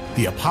Blooded,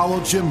 The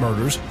Apollo Gym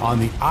Murders on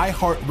the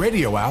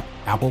iHeartRadio app,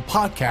 Apple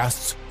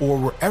Podcasts, or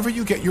wherever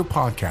you get your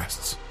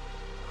podcasts.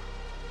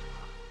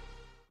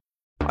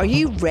 Are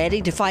you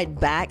ready to fight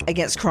back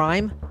against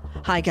crime?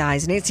 Hi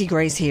guys, Nancy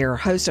Grace here,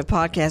 host of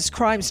podcast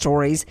Crime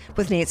Stories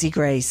with Nancy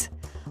Grace.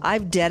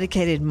 I've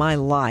dedicated my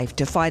life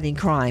to fighting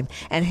crime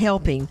and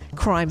helping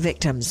crime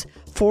victims.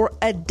 For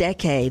a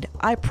decade,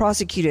 I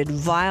prosecuted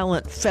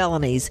violent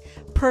felonies,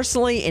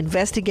 personally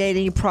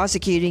investigating,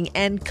 prosecuting,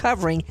 and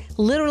covering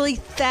literally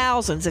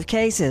thousands of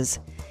cases.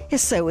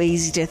 It's so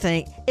easy to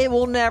think it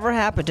will never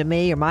happen to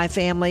me or my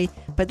family,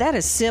 but that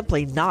is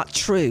simply not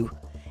true.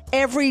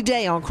 Every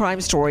day on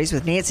Crime Stories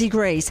with Nancy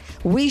Grace,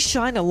 we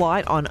shine a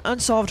light on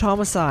unsolved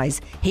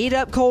homicides, heat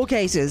up cold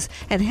cases,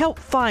 and help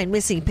find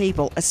missing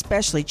people,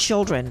 especially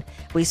children.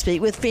 We speak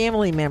with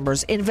family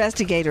members,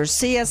 investigators,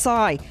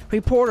 CSI,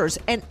 reporters,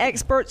 and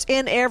experts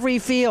in every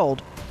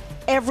field.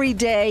 Every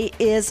day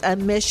is a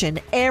mission.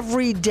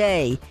 Every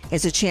day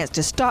is a chance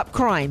to stop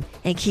crime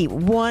and keep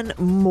one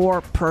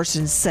more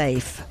person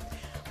safe.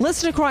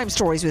 Listen to Crime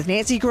Stories with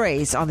Nancy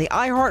Grace on the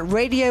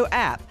iHeartRadio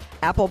app,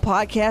 Apple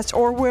Podcasts,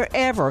 or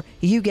wherever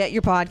you get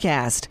your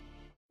podcast.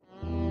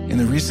 In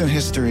the recent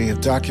history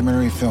of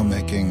documentary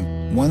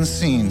filmmaking, one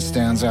scene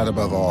stands out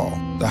above all: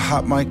 the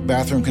hot mic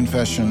bathroom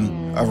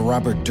confession of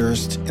Robert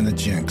Durst in The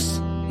Jinx.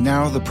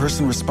 Now, the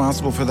person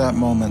responsible for that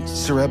moment,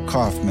 Sareb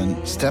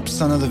Kaufman,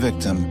 stepson of the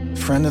victim,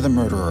 friend of the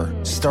murderer,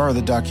 star of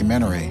the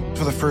documentary,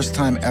 for the first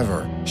time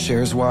ever,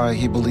 shares why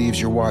he believes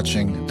you're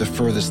watching the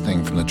furthest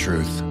thing from the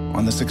truth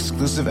on this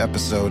exclusive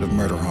episode of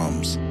Murder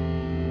Homes.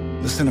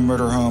 Listen to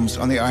Murder Homes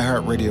on the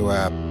iHeartRadio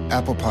app,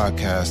 Apple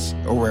Podcasts,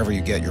 or wherever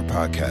you get your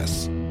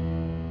podcasts.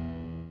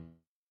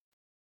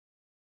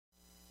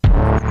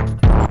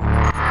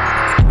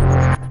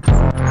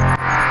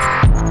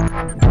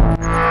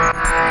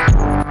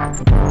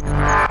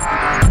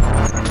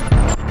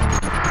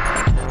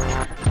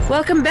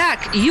 Welcome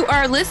back. You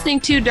are listening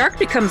to Dark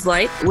Becomes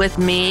Light with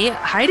me,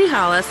 Heidi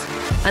Hollis,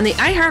 on the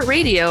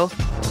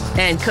iHeartRadio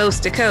and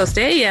Coast to Coast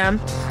AM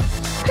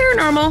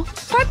Paranormal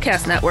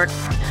Podcast Network.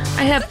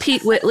 I have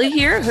Pete Whitley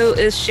here, who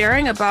is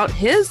sharing about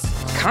his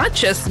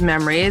conscious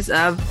memories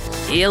of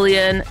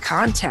alien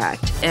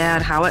contact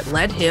and how it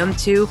led him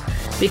to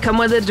become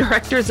one of the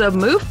directors of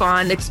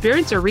MUFON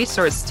Experiencer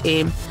Resource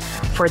Team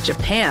for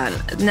Japan.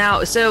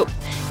 Now, so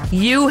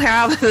you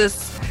have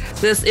this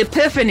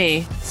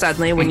epiphany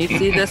suddenly when you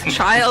see this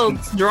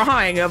child's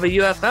drawing of a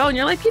UFO, and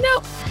you're like,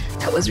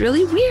 that was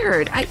really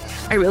weird.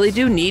 I really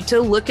do need to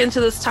look into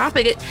this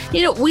topic.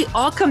 We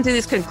all come to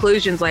these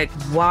conclusions, like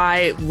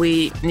why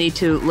we need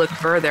to look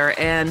further.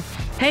 And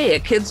hey, a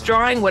kid's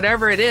drawing,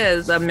 whatever it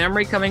is, a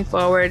memory coming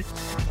forward,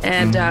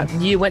 and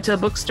you went to a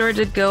bookstore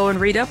to go and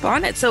read up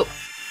on it. So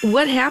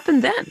what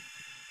happened then?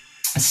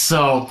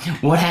 So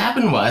what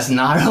happened was,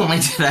 not only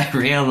did I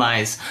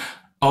realize,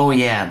 oh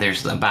yeah,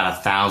 there's about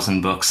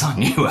 1,000 books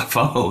on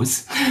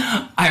UFOs,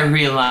 I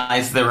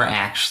realized there were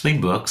actually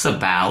books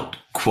about,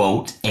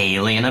 quote,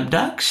 alien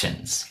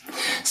abductions.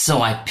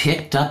 So I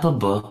picked up a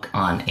book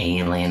on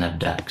alien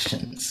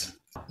abductions.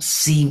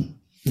 See,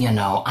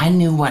 I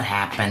knew what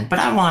happened, but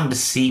I wanted to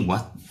see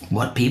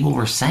what people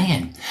were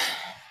saying.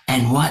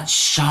 And what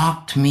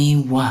shocked me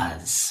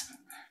was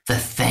the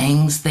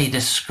things they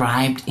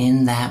described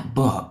in that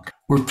book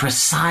were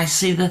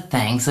precisely the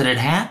things that had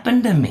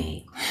happened to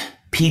me.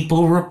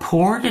 People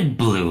reported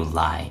blue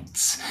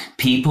lights.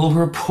 People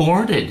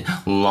reported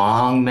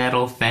long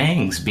metal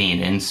things being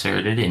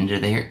inserted into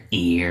their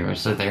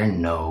ears or their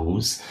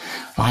nose,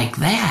 like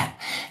that.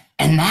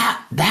 And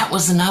that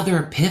was another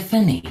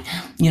epiphany.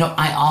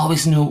 I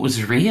always knew it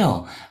was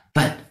real,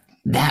 but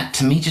that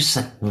to me just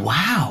said,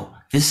 wow,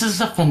 this is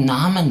a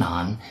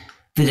phenomenon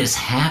that is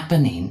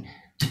happening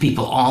to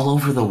people all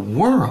over the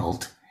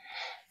world.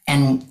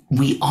 And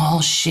we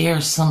all share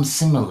some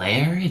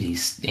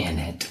similarities in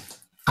it.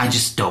 I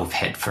just dove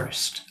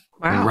headfirst,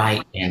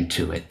 right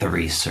into it, the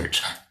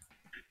research.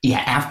 Yeah,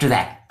 after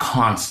that,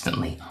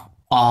 constantly,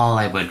 all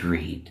I would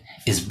read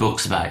is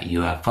books about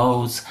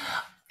UFOs,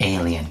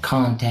 alien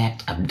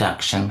contact,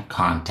 abduction,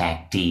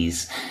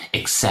 contactees,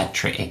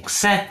 etc.,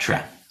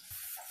 etc.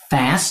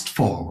 Fast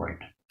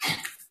forward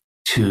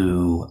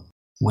to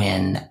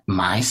when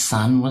my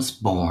son was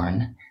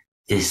born.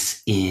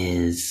 This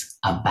is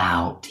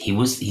about,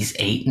 he's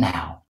 8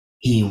 now.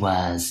 He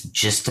was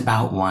just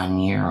about 1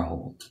 year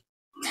old.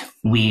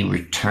 We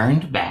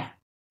returned back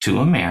to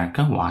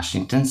America,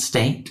 Washington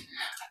State,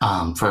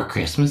 for a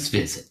Christmas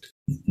visit.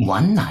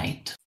 One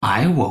night,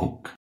 I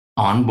woke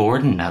on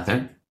board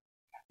another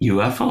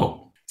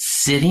UFO.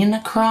 Sitting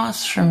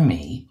across from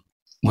me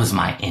was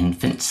my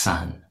infant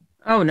son.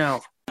 Oh,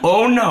 no.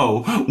 Oh,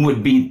 no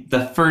would be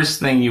the first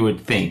thing you would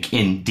think,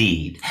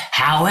 indeed.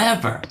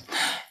 However,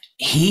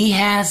 he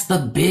has the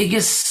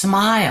biggest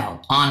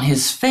smile on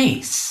his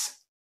face.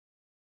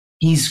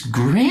 He's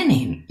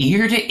grinning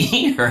ear to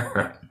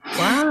ear.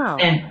 Wow.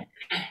 And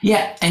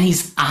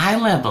he's eye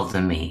level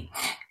to me.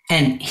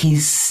 And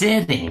he's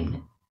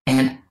sitting,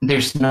 and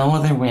there's no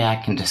other way I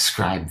can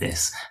describe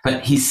this,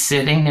 but he's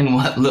sitting in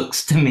what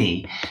looks to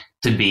me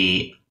to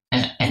be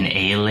an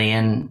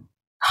alien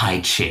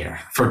high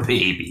chair for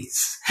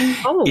babies.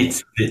 Oh.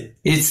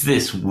 It's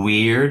this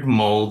weird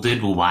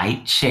molded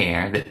white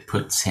chair that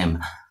puts him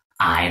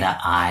eye to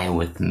eye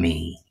with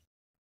me.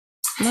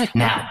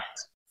 Now,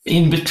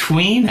 in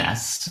between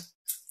us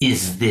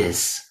is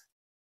this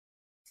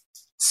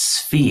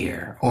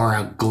sphere or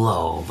a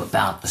globe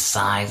about the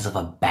size of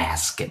a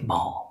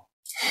basketball.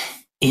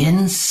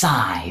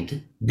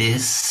 Inside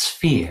this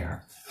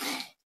sphere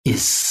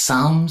is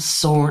some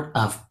sort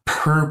of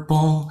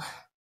purple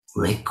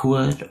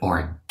liquid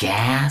or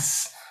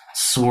gas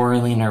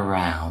swirling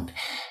around.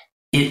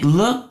 It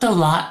looked a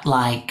lot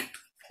like,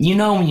 you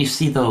know, when you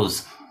see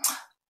those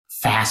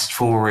fast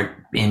forward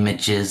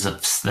images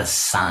of the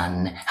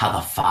sun, how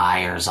the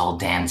fire's all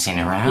dancing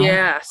around.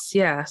 Yes.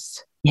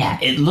 Yeah,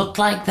 it looked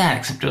like that,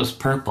 except it was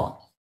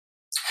purple.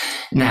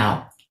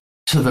 Now,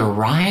 to the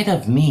right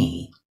of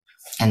me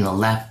and the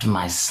left of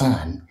my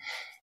son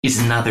is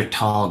another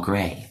tall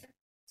grave.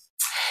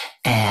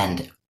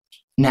 And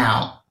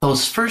now,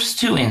 those first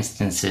two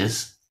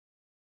instances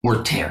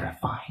were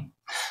terrifying.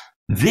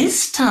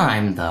 This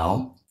time,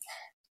 though,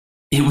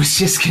 it was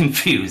just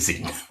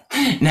confusing.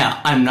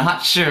 Now, I'm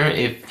not sure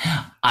if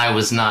I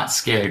was not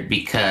scared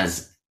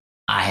because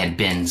I had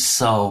been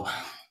so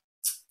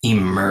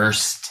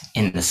immersed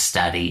in the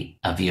study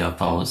of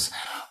UFOs,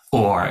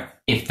 or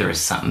if there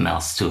was something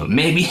else to it.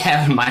 Maybe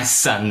having my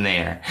son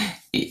there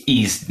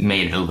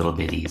made it a little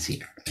bit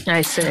easier.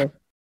 I see.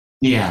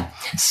 Yeah.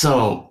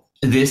 So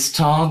this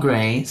tall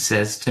gray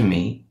says to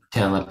me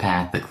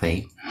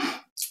telepathically,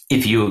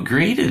 if you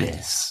agree to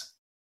this,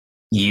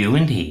 you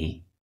and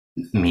he,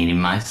 meaning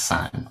my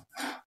son,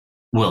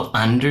 will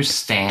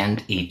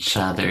understand each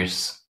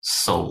other's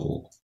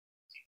soul.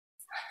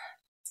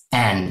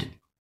 And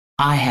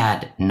I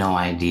had no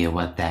idea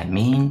what that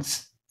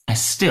means. I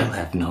still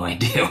have no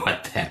idea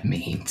what that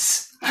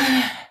means.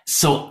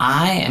 So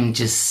I am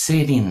just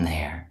sitting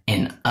there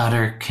in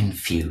utter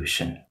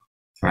confusion,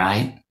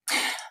 right?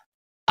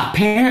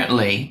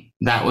 Apparently,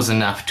 that was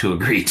enough to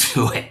agree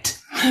to it.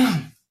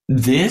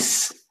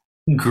 This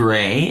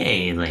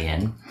gray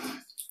alien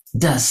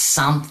does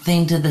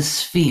something to the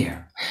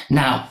sphere.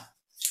 Now,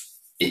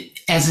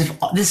 as if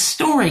this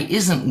story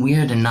isn't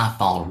weird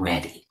enough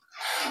already.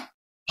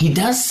 He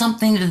does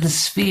something to the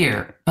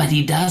sphere, but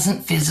he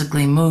doesn't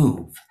physically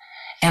move.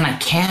 And I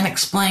can't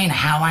explain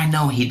how I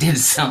know he did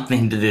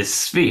something to this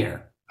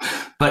sphere,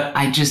 but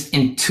I just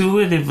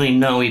intuitively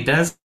know he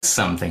does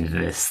something to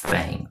this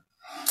thing.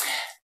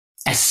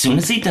 As soon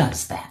as he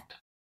does that,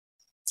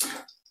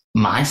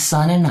 my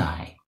son and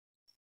I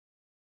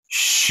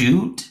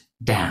shoot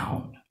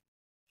down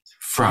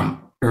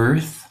from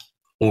Earth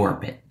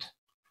orbit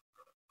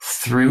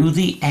through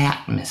the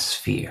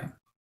atmosphere,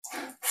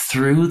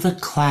 through the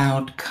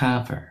cloud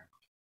cover,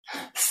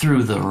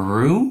 through the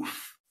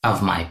roof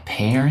of my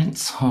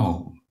parents'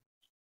 home.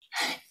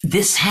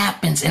 This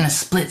happens in a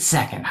split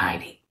second,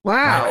 Heidi.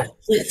 Wow. Like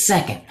a split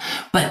second.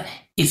 But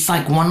it's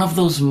like one of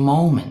those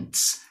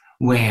moments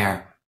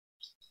where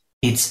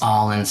it's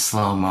all in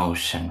slow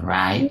motion,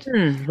 right?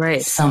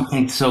 Right.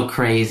 Something so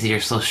crazy or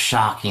so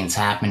shocking is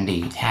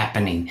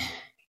happening.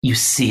 You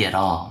see it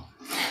all.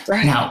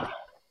 Right. Now,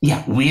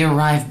 yeah, we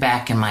arrived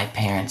back in my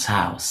parents'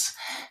 house,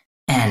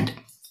 and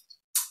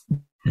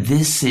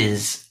this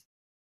is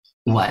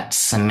what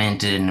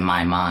cemented into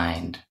my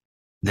mind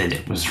that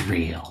it was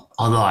real,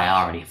 although I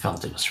already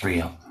felt it was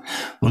real.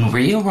 When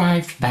we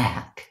arrived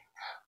back,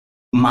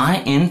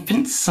 my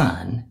infant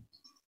son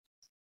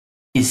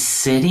is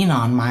sitting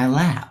on my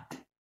lap.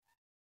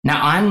 Now,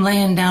 I'm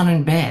laying down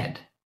in bed.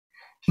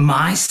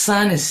 My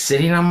son is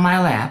sitting on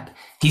my lap.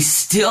 He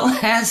still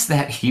has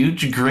that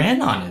huge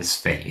grin on his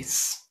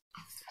face.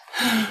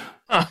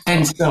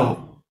 And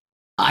so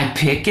I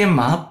pick him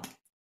up,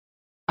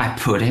 I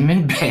put him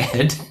in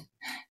bed,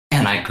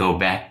 and I go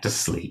back to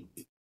sleep.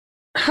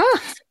 Huh.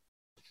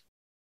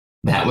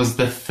 That was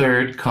the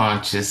third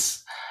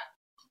conscious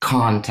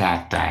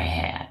contact I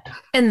had.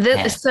 And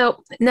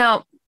so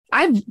now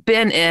I've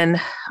been in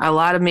a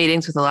lot of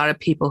meetings with a lot of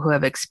people who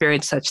have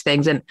experienced such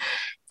things, and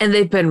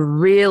they've been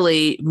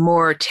really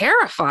more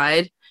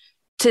terrified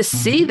to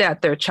see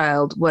that their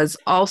child was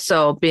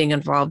also being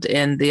involved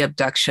in the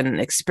abduction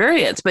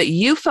experience. But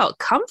you felt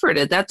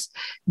comforted. That's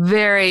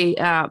very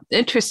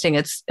interesting.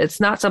 It's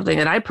not something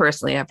that I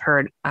personally have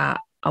heard a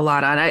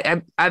lot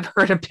on. I've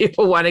heard of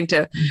people wanting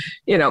to,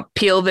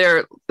 peel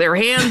their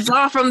hands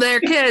off from their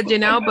kids,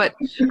 but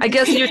I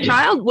guess your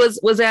child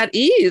was at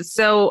ease.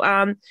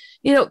 So,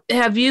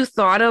 have you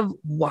thought of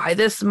why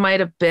this might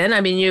have been?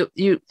 I mean,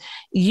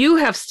 you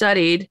have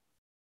studied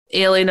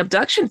alien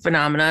abduction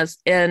phenomena,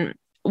 and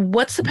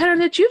what's the pattern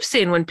that you've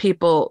seen when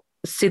people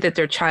see that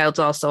their child's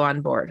also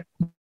on board?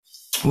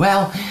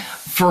 Well,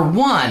 for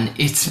one,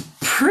 it's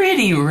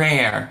pretty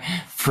rare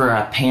for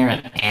a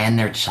parent and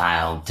their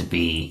child to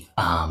be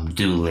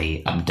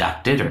duly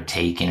abducted or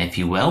taken, if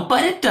you will,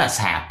 but it does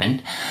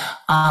happen.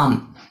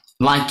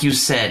 Like you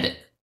said,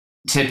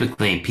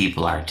 typically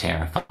people are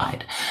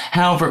terrified.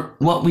 However,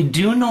 what we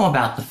do know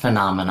about the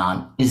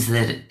phenomenon is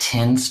that it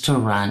tends to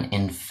run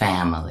in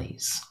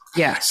families.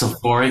 Yeah. So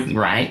for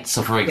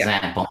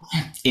example,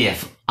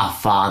 if a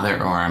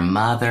father or a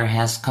mother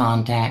has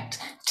contact,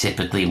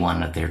 typically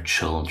one of their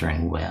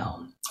children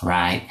will,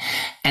 right?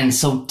 And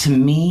so to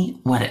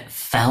me, what it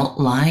felt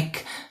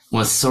like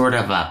was sort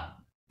of a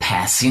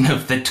passing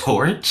of the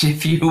torch,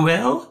 if you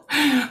will,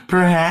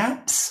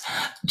 perhaps.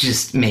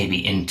 Just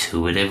maybe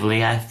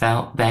intuitively I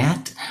felt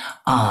that.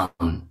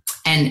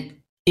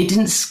 And it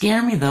didn't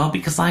scare me though,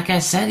 because like I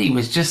said, he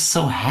was just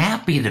so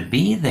happy to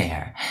be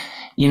there.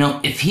 You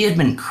know, if he had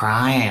been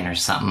crying or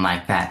something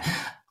like that,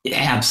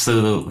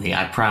 absolutely,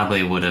 I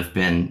probably would have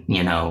been,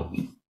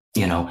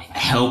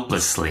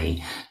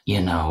 helplessly,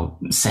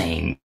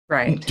 saying,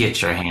 right,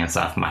 get your hands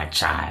off my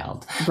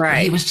child. Right.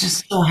 But he was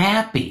just so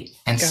happy.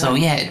 And so,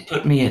 it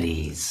put me at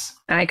ease.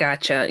 I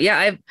gotcha.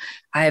 Yeah,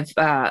 I've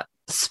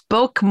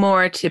spoke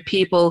more to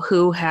people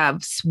who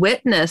have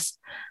witnessed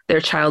their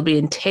child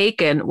being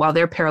taken while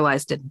they're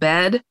paralyzed in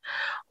bed,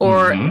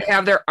 or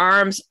have their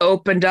arms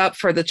opened up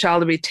for the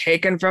child to be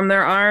taken from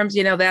their arms,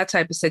 that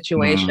type of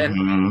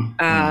situation.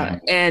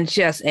 And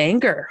just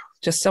anger,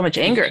 just so much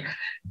anger.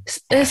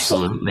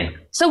 Absolutely.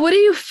 So what do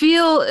you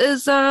feel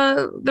is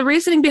the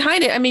reasoning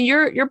behind it? I mean,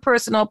 your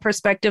personal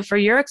perspective for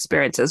your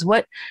experiences.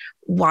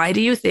 Why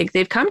do you think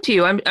they've come to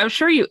you? I'm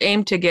sure you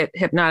aim to get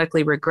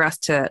hypnotically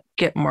regressed to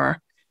get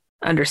more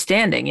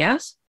understanding,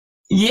 yes?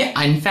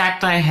 Yeah, in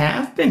fact, I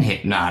have been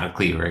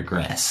hypnotically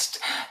regressed.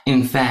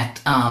 In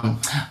fact,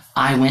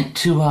 I went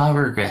to a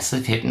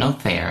regressive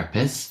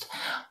hypnotherapist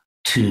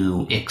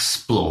to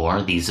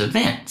explore these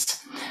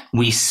events.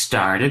 We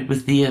started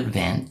with the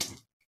event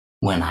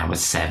when I was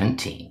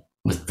 17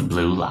 with the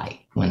blue light,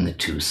 when the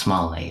two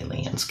small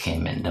aliens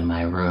came into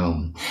my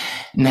room.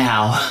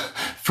 Now,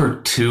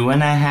 for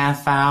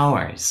 2.5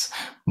 hours,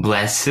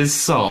 bless his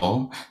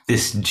soul,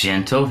 this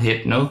gentle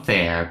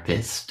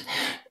hypnotherapist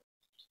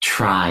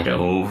tried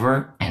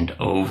over and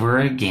over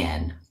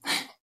again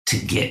to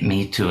get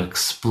me to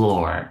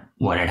explore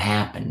what had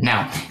happened.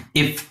 Now,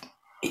 if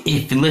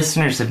the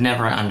listeners have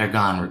never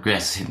undergone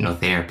regressive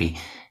hypnotherapy,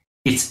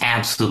 it's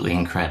absolutely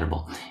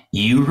incredible.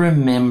 You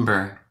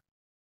remember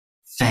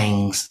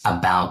things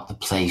about the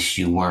place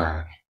you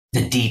were.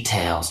 The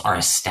details are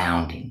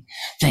astounding.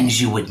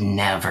 Things you would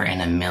never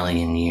in a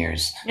million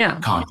years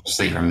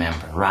consciously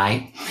remember,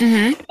 right?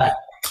 Mm-hmm. But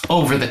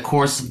over the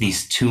course of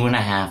these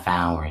 2.5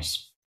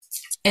 hours,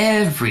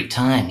 every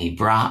time he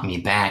brought me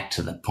back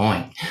to the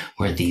point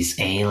where these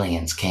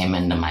aliens came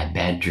into my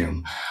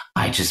bedroom,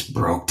 I just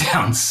broke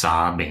down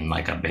sobbing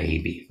like a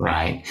baby,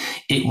 right?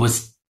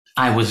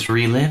 I was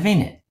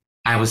reliving it.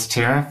 I was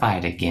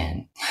terrified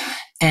again.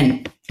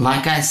 And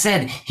like I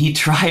said, he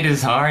tried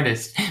his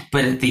hardest,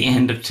 but at the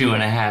end of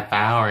 2.5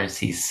 hours,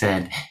 he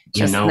said,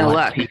 just no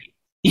luck.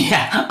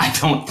 Yeah, I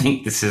don't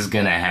think this is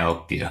going to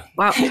help you.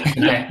 Wow.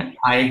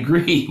 I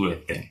agree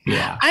with him.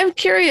 Yeah. I'm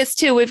curious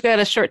too. We've got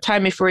a short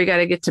time before we got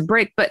to get to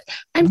break, but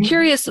I'm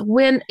curious,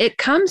 when it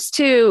comes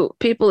to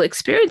people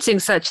experiencing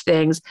such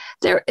things,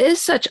 there is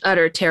such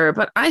utter terror,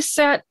 but I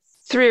sat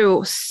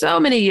through so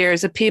many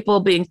years of people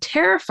being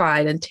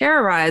terrified and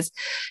terrorized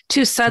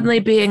to suddenly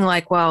being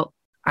like, well,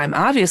 I'm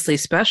obviously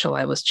special.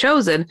 I was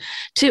chosen,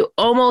 to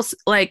almost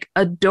like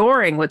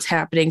adoring what's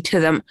happening to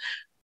them.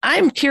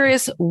 I'm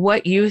curious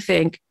what you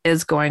think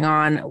is going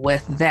on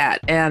with that.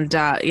 And,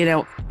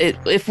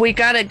 if we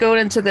got to go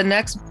into the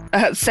next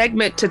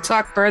segment to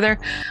talk further,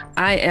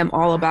 I am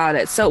all about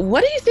it. So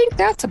what do you think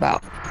that's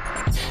about?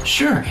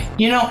 Sure.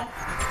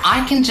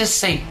 I can just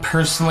say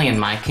personally in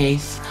my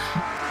case,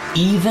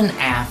 even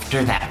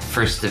after that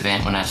first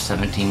event when I was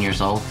 17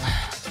 years old,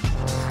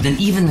 then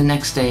even the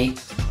next day,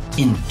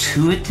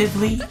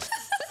 intuitively,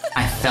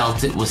 I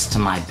felt it was to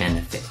my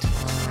benefit.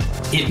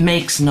 It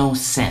makes no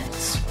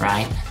sense,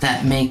 right?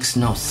 That makes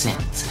no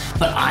sense.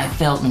 But I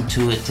felt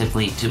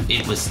intuitively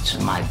it was to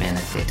my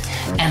benefit.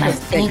 And I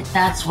think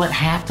that's what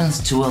happens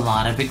to a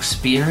lot of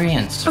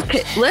experiencers.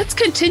 Okay, let's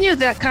continue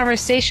that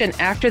conversation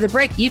after the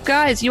break. You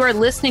guys, you are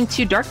listening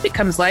to Dark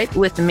Becomes Light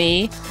with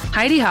me,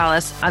 Heidi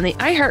Hollis, on the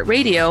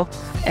iHeartRadio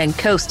and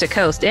Coast to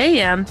Coast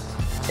AM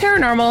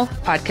Paranormal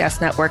Podcast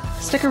Network.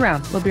 Stick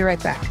around. We'll be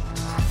right back.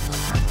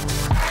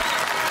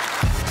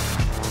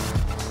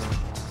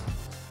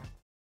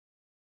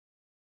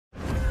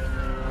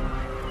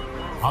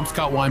 I'm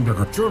Scott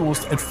Weinberger,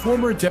 journalist and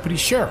former deputy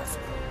sheriff.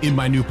 In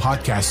my new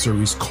podcast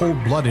series,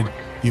 Cold Blooded,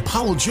 The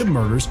Apollo Gym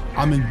Murders,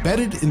 I'm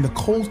embedded in the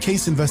cold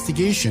case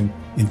investigation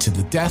into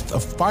the death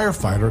of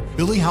firefighter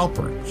Billy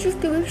Halpern. It's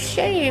just a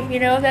shame,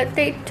 that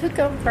they took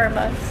him from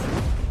us.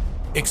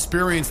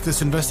 Experience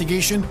this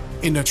investigation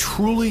in a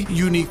truly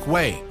unique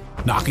way,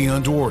 knocking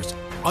on doors,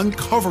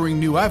 uncovering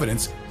new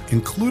evidence,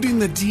 including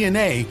the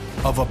DNA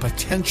of a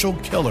potential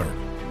killer.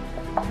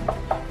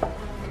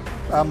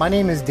 My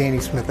name is Danny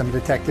Smith. I'm a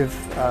detective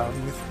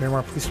with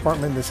Miramar Police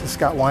Department. This is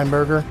Scott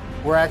Weinberger.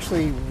 We're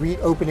actually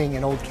reopening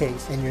an old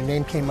case, and your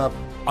name came up.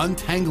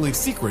 Untangling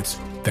secrets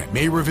that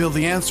may reveal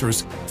the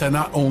answers to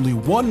not only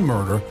one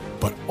murder,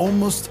 but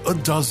almost a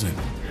dozen.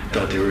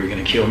 thought they were going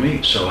to kill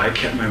me. So I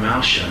kept my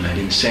mouth shut and I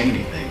didn't say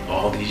anything.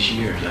 All these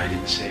years, I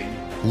didn't say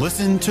anything.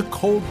 Listen to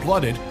Cold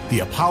Blooded, The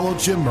Apollo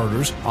Gym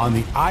Murders on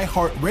the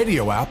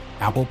iHeartRadio app,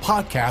 Apple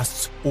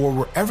Podcasts, or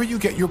wherever you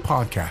get your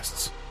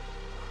podcasts.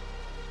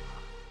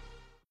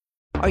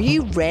 Are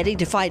you ready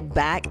to fight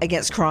back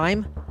against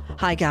crime?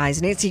 Hi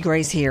guys, Nancy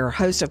Grace here,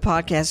 host of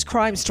podcast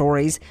Crime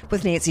Stories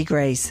with Nancy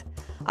Grace.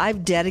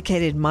 I've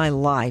dedicated my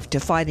life to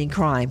fighting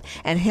crime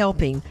and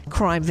helping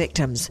crime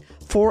victims.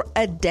 For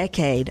a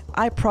decade,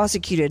 I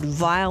prosecuted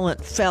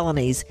violent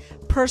felonies,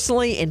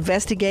 personally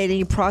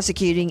investigating,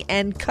 prosecuting,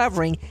 and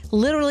covering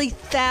literally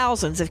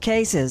thousands of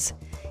cases.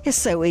 It's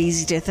so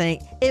easy to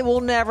think it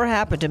will never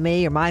happen to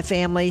me or my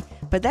family,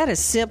 but that is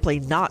simply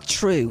not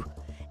true.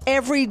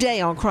 Every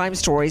day on Crime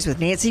Stories with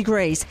Nancy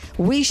Grace,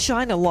 we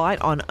shine a light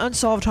on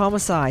unsolved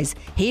homicides,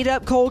 heat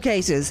up cold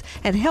cases,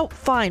 and help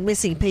find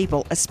missing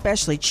people,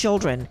 especially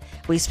children.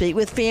 We speak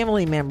with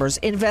family members,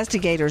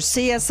 investigators,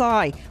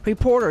 CSI,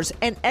 reporters,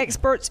 and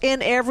experts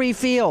in every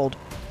field.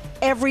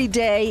 Every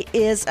day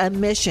is a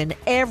mission.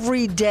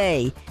 Every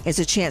day is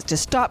a chance to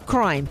stop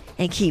crime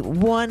and keep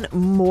one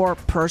more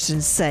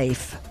person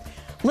safe.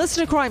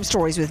 Listen to Crime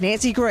Stories with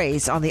Nancy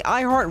Grace on the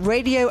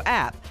iHeartRadio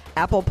app,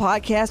 Apple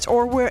Podcasts,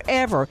 or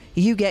wherever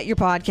you get your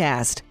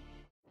podcast.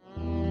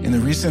 In the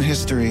recent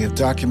history of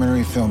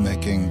documentary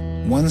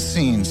filmmaking, one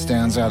scene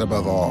stands out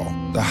above all: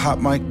 the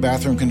hot mic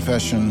bathroom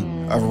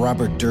confession of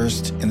Robert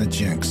Durst in The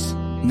Jinx.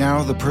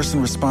 Now, the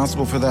person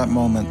responsible for that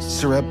moment,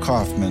 Sareb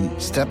Kaufman,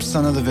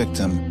 stepson of the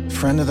victim,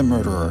 friend of the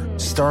murderer,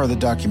 star of the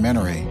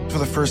documentary, for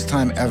the first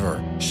time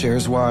ever,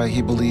 shares why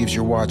he believes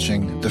you're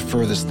watching the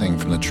furthest thing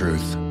from the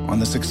truth on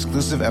this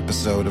exclusive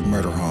episode of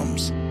Murder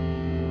Homes.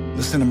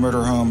 Listen to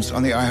Murder Homes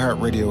on the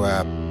iHeartRadio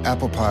app,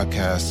 Apple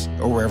Podcasts,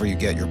 or wherever you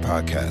get your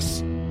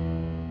podcasts.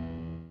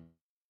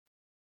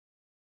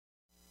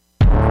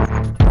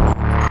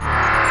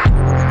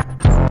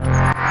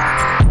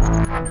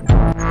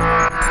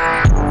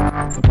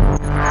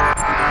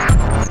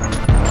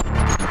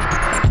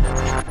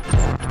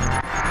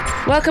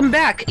 Welcome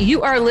back.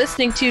 You are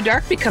listening to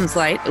Dark Becomes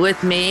Light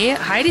with me,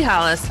 Heidi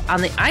Hollis,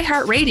 on the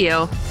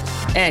iHeartRadio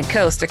and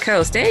Coast to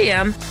Coast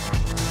AM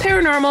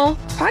Paranormal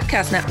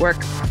Podcast Network.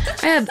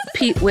 I have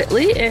Pete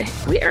Whitley.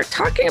 We are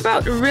talking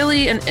about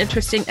really an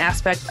interesting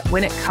aspect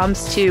when it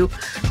comes to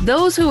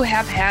those who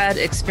have had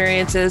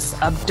experiences,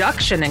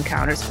 abduction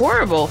encounters,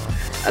 horrible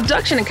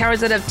abduction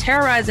encounters that have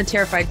terrorized and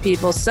terrified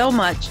people so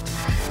much.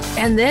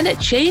 And then it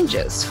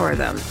changes for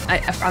them.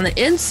 On the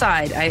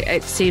inside,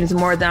 it seems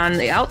more than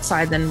the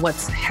outside than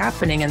what's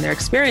happening in their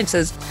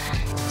experiences.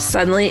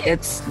 Suddenly,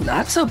 it's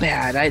not so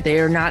bad. They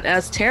are not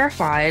as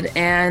terrified,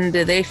 and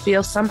they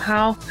feel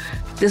somehow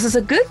this is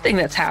a good thing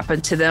that's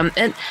happened to them.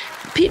 And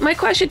Pete, my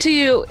question to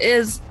you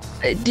is,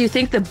 do you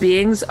think the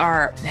beings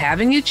are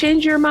having you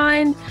change your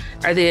mind?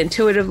 Are they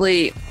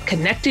intuitively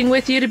connecting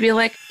with you to be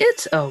like,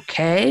 it's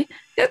okay,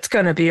 it's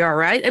going to be all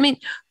right? I mean,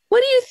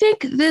 what do you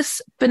think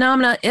this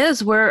phenomena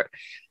is where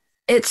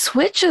it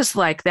switches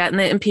like that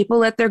and people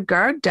let their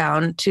guard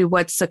down to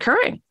what's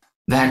occurring?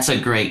 That's a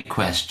great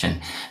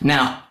question.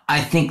 Now, I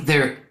think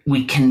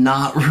we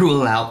cannot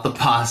rule out the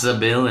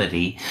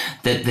possibility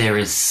that there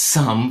is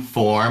some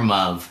form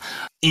of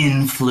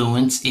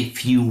influence,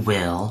 if you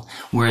will,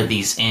 where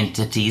these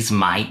entities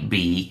might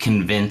be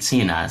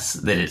convincing us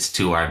that it's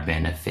to our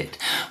benefit.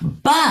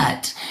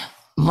 But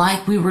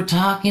like we were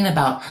talking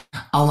about,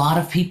 a lot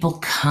of people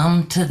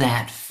come to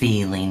that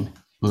feeling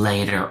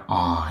later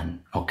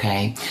on,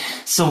 okay?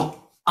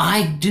 So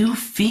I do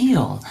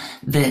feel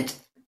that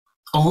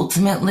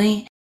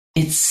ultimately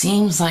it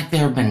seems like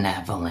they're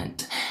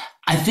benevolent.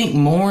 I think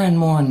more and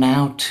more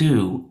now,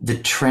 too, the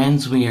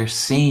trends we are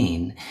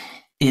seeing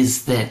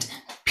is that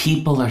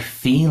people are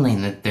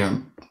feeling that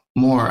they're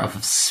more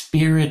of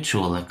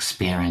spiritual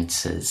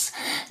experiences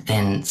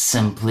than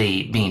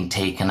simply being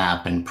taken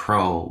up and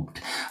probed,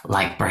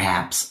 like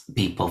perhaps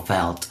people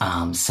felt,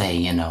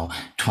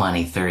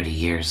 20, 30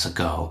 years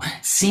ago.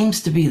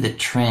 Seems to be the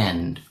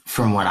trend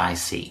from what I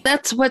see.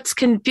 That's what's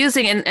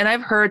confusing. And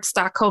I've heard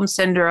Stockholm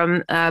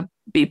Syndrome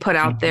be put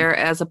out there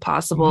as a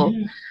possible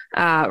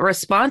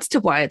response to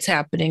why it's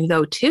happening,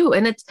 though, too.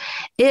 And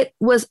it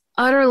was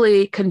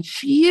utterly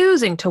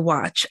confusing to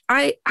watch.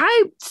 I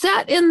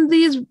sat in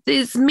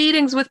these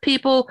meetings with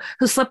people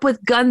who slept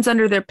with guns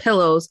under their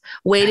pillows,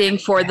 waiting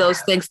for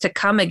those things to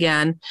come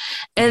again.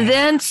 And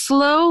then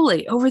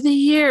slowly over the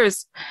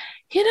years,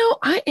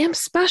 I am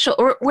special.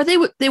 Or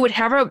they would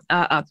have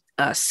a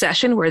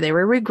session where they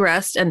were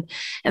regressed and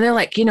they're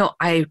like,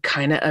 I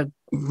kind of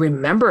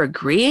remember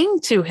agreeing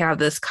to have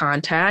this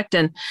contact,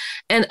 and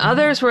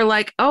others were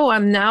like, oh,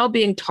 I'm now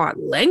being taught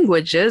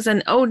languages,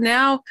 and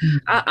now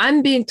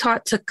I'm being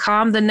taught to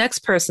calm the next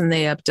person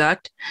they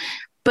abduct.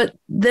 But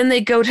then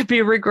they go to be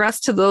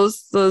regressed to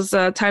those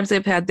times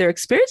they've had their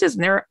experiences,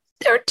 and they're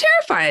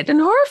terrified and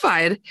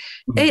horrified.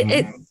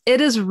 It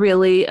is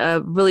really a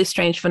really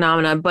strange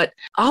phenomenon. But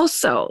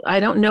also, I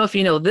don't know if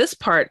you know this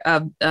part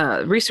of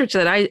research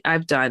that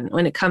I've done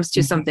when it comes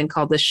to something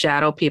called the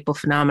shadow people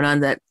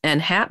phenomenon and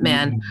Hat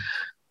Man.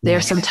 They're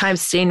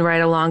sometimes seen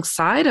right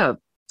alongside of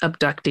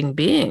abducting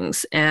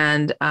beings,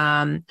 and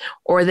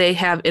or they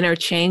have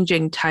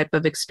interchanging type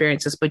of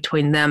experiences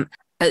between them.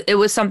 It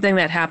was something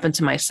that happened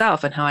to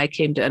myself, and how I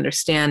came to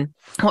understand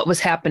what was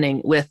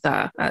happening with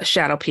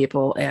shadow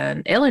people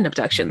and alien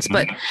abductions.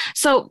 But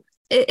so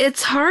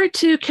it's hard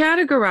to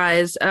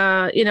categorize,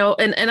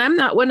 and I'm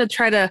not one to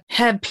try to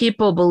have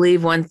people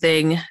believe one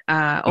thing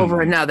over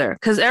another,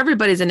 because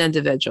everybody's an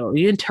individual.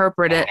 You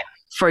interpret it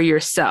for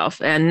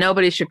yourself, and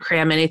nobody should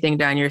cram anything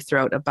down your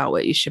throat about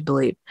what you should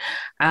believe.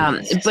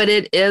 But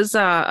it is,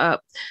 there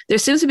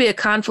seems to be a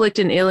conflict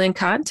in alien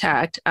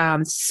contact,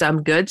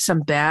 some good, some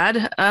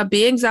bad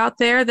beings out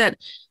there that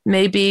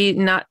may be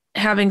not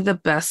having the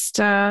best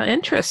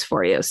interest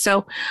for you.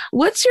 So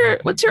what's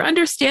your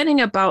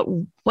understanding about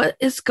what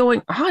is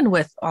going on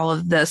with all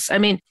of this? I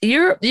mean,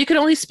 you can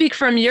only speak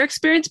from your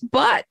experience,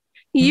 but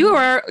you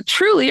are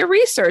truly a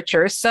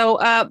researcher.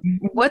 So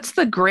what's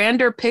the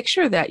grander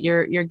picture that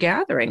you're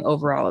gathering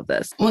over all of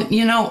this? Well,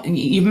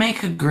 you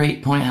make a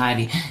great point,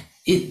 Heidi.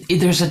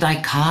 There's a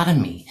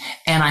dichotomy,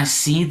 and I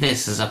see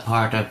this as a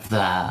part of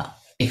the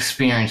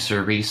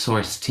experiencer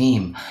resource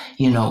team.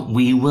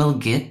 We will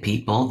get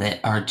people that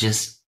are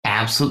just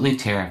absolutely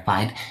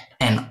terrified,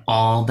 and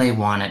all they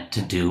want it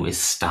to do is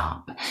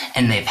stop.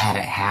 And they've had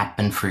it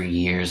happen for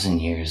years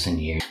and years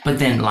and years. But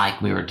then, like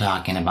we were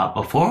talking about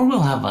before,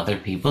 we'll have other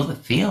people that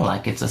feel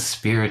like it's a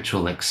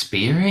spiritual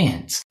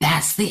experience.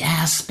 That's the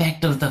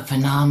aspect of the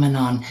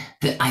phenomenon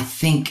that I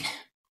think,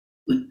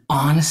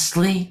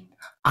 honestly,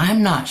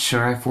 I'm not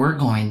sure if we're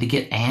going to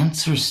get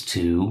answers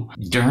to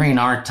during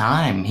our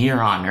time here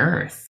on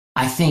Earth.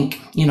 I think,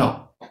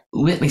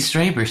 Whitley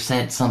Strieber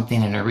said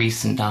something in a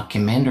recent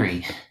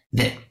documentary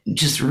that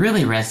just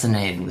really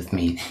resonated with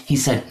me. He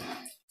said,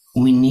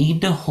 we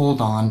need to hold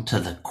on to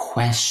the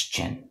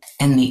question,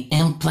 and the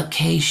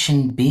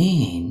implication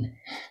being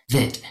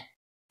that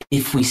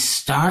if we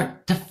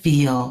start to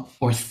feel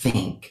or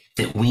think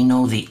that we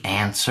know the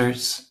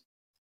answers,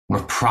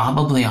 we're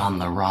probably on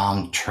the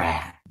wrong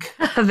track.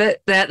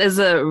 That is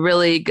a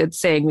really good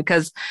saying,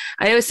 because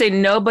I always say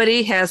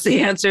nobody has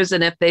the answers,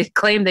 and if they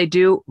claim they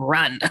do,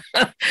 run.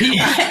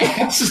 Yeah,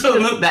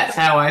 absolutely. That's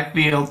how I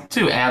feel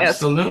too.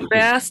 Absolutely.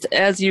 As fast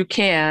as you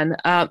can.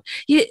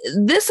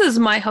 This is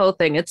my whole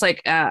thing. It's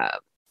like,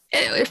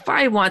 if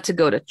I want to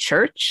go to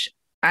church,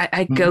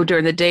 I go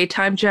during the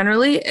daytime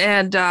generally,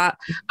 and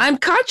I'm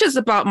conscious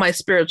about my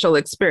spiritual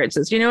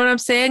experiences. You know what I'm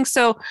saying?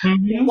 So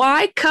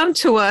why come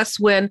to us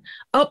when,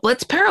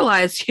 let's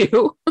paralyze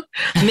you,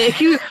 make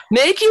you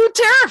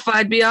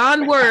terrified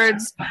beyond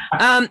words,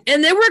 and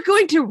then we're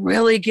going to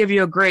really give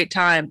you a great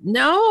time?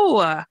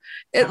 No,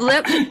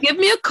 give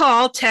me a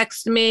call,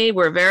 text me.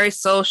 We're very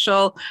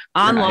social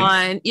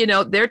online.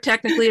 Right. They're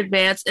technically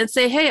advanced, and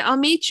say, hey, I'll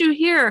meet you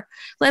here.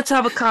 Let's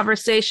have a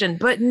conversation.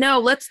 But no,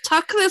 let's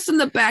tuck this in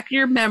the back of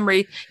your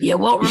memory. You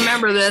won't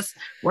remember this.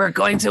 We're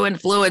going to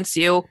influence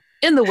you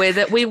in the way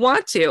that we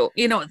want to.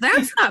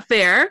 That's not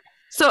fair.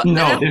 So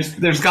no,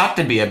 there's got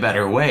to be a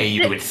better way,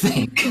 you would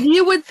think.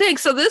 You would think.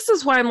 So this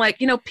is why I'm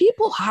like,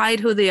 people hide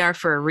who they are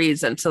for a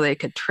reason, so they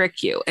could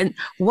trick you. And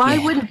why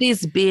wouldn't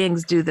these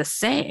beings do the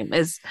same?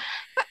 Isn't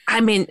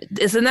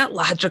that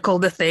logical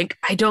to think?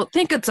 I don't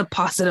think it's a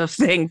positive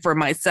thing for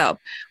myself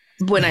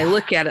when I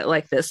look at it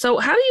like this. So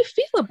how do you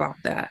feel about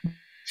that?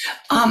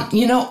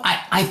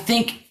 I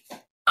think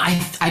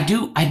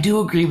I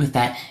do agree with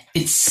that.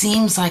 It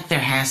seems like there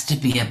has to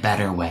be a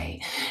better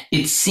way.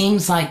 It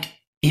seems like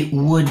it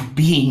would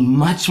be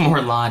much more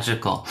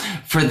logical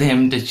for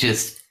them to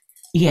just,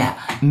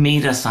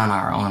 meet us on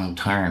our own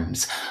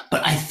terms.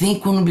 But I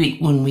think when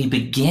we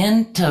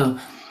begin to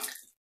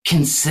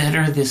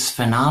consider this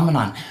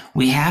phenomenon,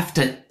 we have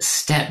to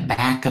step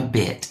back a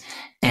bit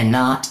and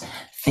not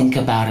think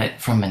about it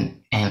from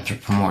an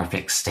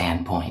anthropomorphic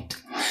standpoint.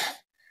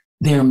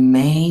 There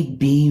may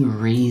be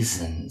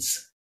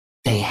reasons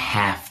they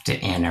have to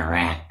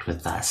interact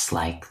with us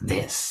like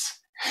this.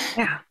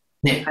 Yeah.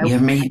 There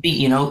may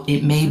be,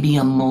 it may be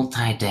a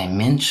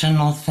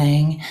multidimensional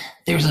thing.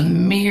 There's a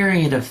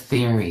myriad of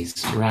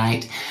theories,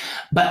 right?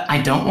 But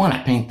I don't want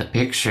to paint the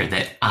picture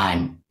that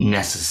I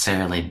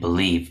necessarily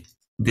believe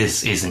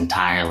this is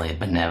entirely a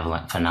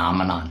benevolent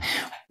phenomenon.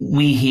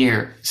 We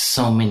hear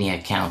so many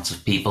accounts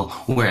of people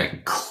where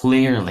it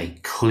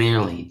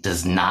clearly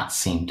does not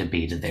seem to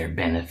be to their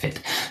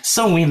benefit.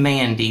 So we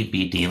may indeed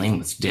be dealing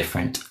with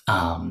different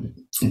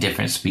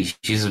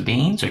species of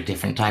beings or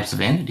different types of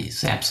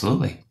entities.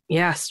 Absolutely.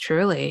 Yes,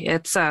 truly.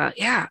 It's,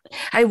 I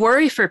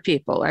worry for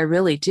people. I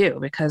really do,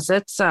 because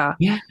it's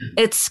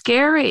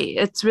scary.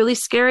 It's really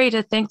scary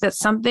to think that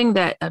something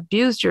that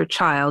abused your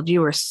child, you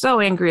were so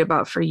angry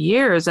about for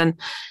years. And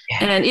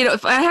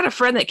if I had a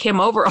friend that came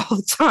over all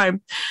the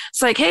time,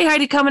 it's like, hey,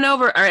 Heidi, coming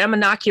over. All right, I'm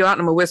gonna knock you out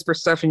and I'm gonna whisper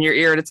stuff in your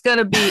ear, and it's going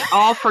to be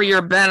all for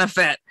your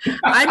benefit.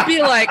 I'd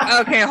be like,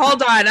 okay,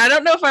 hold on. I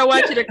don't know if I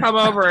want you to come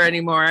over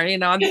anymore.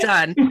 I'm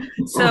done.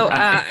 So,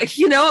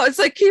 it's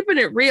like keeping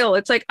it real.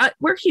 It's like,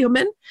 we're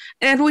human.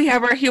 And we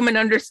have our human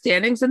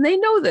understandings, and they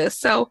know this.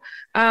 So,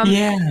 I'm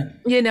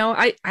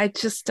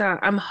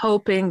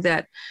hoping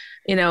that,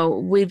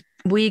 we've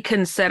we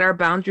can set our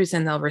boundaries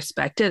and they'll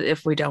respect it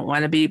if we don't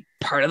want to be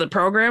part of the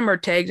program or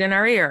tagged in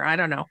our ear. I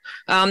don't know.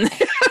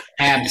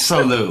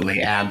 Absolutely.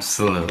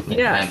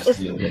 Yeah.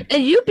 Absolutely.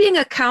 And you being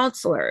a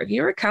counselor,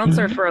 you were a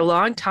counselor for a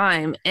long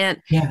time.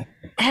 And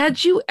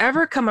had you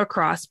ever come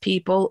across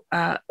people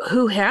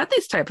who had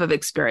these type of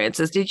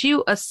experiences? Did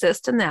you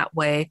assist in that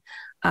way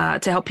to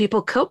help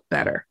people cope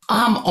better?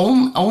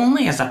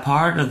 Only as a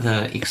part of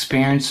the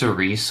experiencer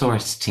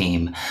resource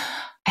team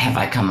have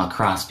I come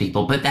across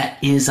people, but that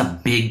is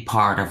a big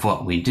part of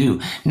what we do.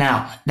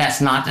 Now,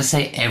 that's not to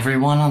say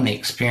everyone on the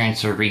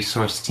experiencer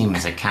resource team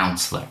is a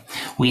counselor.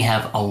 We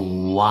have a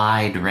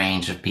wide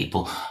range of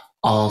people,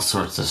 all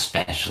sorts of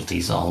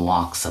specialties, all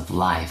walks of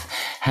life.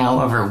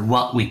 However,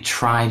 what we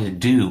try to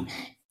do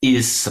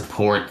is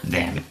support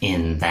them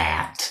in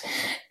that.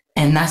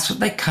 And that's what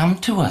they come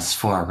to us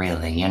for,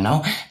 really, you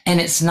know? And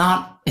it's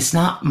not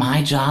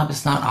my job,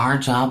 it's not our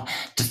job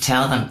to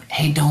tell them,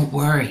 hey, don't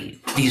worry,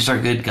 these are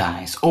good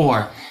guys.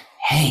 Or,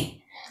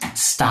 hey,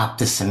 stop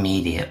this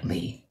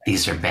immediately,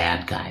 these are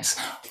bad guys.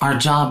 Our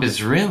job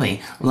is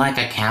really, like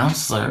a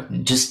counselor,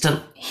 just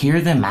to hear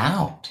them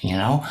out, you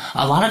know?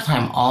 A lot of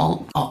time,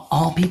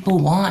 all people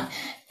want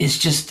is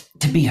just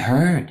to be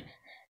heard.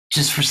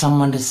 Just for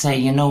someone to say,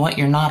 you know what,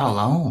 you're not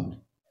alone.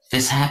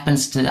 This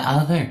happens to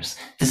others.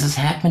 This has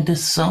happened to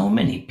so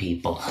many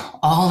people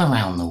all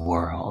around the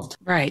world.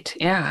 Right.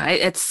 Yeah.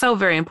 It's so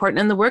very important.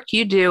 And the work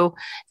you do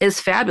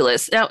is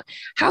fabulous. Now,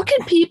 how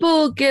can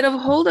people get a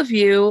hold of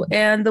you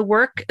and the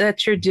work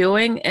that you're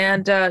doing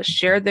and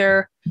share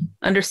their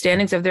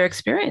understandings of their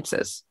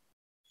experiences?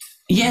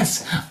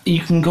 Yes, you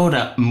can go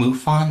to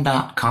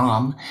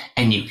MUFON.com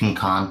and you can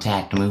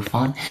contact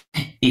MUFON.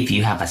 If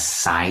you have a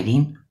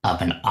sighting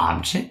of an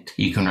object,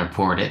 you can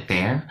report it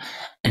there.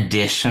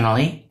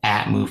 Additionally,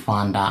 at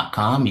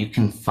MUFON.com, you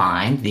can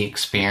find the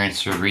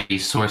Experiencer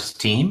Resource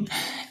Team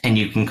and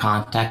you can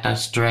contact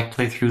us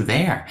directly through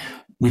there.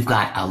 We've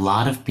got a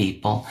lot of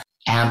people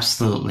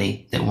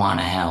absolutely that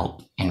want to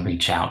help and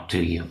reach out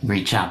to you.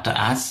 Reach out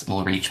to us,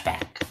 we'll reach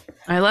back.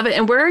 I love it.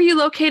 And where are you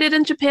located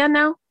in Japan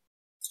now?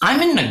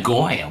 I'm in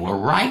Nagoya. We're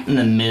right in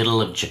the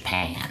middle of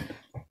Japan.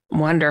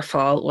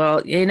 Wonderful.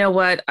 Well, you know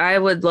what? I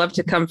would love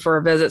to come for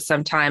a visit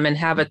sometime and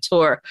have a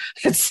tour.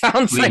 It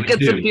sounds like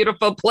it's a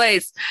beautiful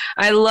place.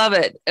 I love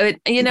it.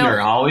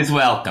 You're always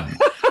welcome.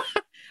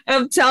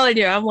 I'm telling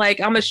you, I'm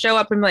going to show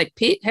up and like,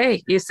 Pete,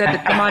 hey, you said to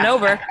come on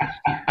over.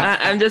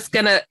 I'm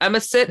going to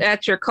sit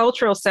at your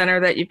cultural center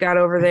that you've got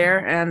over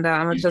there. And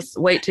I'm going to just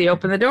wait till you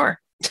open the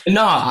door.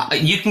 No,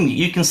 you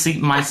can sleep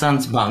in my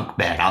son's bunk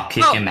bed. I'll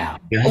kick him out.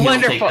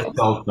 Wonderful.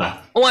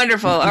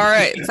 Wonderful. All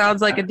right.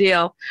 Sounds like a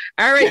deal.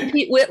 All right,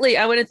 Pete Whitley,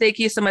 I want to thank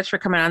you so much for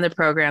coming on the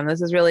program.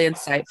 This is really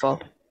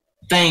insightful.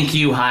 Thank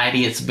you,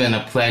 Heidi. It's been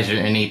a pleasure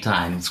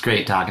anytime. It's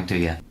great talking to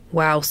you.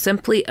 Wow,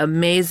 simply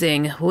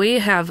amazing. We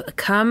have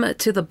come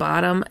to the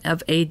bottom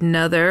of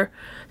another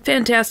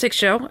fantastic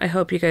show. I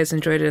hope you guys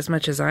enjoyed it as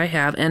much as I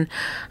have. And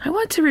I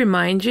want to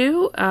remind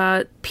you,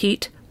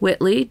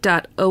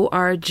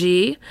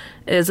 PeteWhittley.org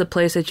is a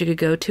place that you could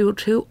go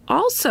to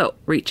also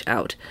reach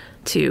out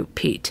to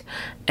Pete.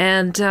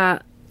 And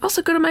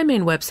also go to my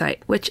main website,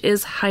 which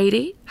is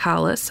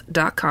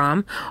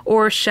HeidiHollis.com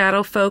or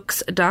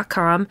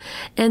shadowfolks.com,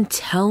 and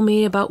tell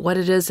me about what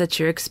it is that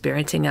you're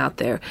experiencing out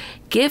there.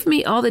 Give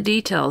me all the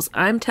details.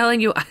 I'm telling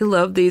you, I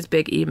love these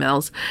big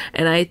emails,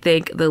 and I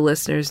think the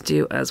listeners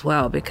do as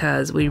well,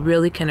 because we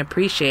really can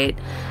appreciate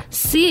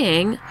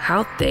seeing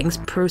how things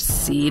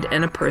proceed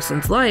in a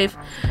person's life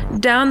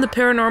down the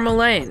paranormal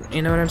lane.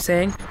 You know what I'm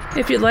saying?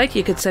 If you'd like,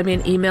 you could send me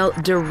an email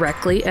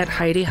directly at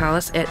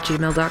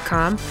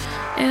HeidiHollis@gmail.com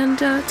and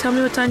tell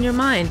me what's on your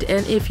mind.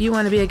 And if you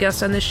want to be a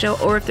guest on this show,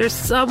 or if there's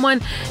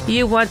someone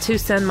you want to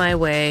send my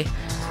way,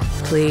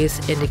 please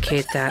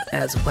indicate that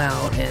as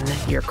well in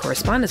your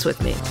correspondence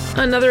with me.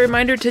 Another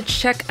reminder to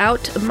check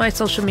out my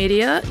social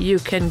media. You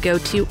can go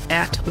to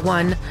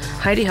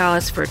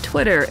 @1HeidiHollis for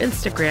Twitter,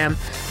 Instagram,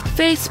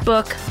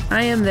 Facebook.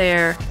 I am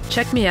there.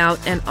 Check me out,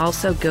 and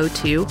also go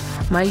to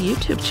my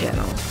YouTube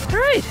channel. All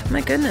right.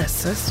 My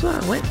goodness. This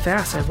went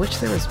fast. I wish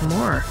there was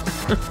more.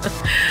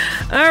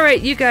 All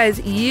right, you guys,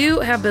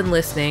 you have been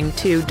listening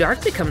to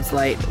Dark Becomes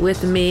Light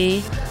with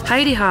me,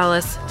 Heidi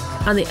Hollis,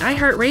 on the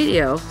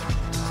iHeartRadio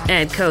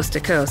and Coast to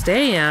Coast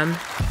AM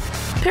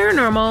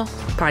Paranormal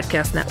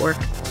Podcast Network.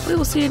 We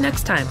will see you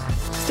next time.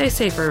 Stay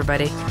safe,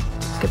 everybody.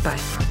 Goodbye.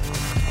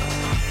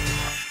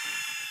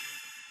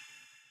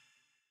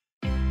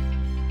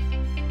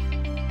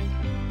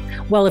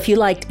 Well, if you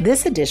liked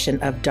this edition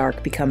of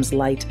Dark Becomes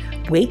Light,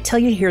 wait till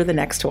you hear the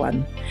next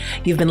one.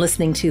 You've been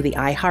listening to the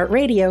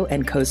iHeartRadio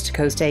and Coast to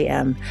Coast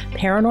AM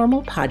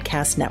Paranormal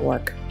Podcast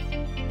Network.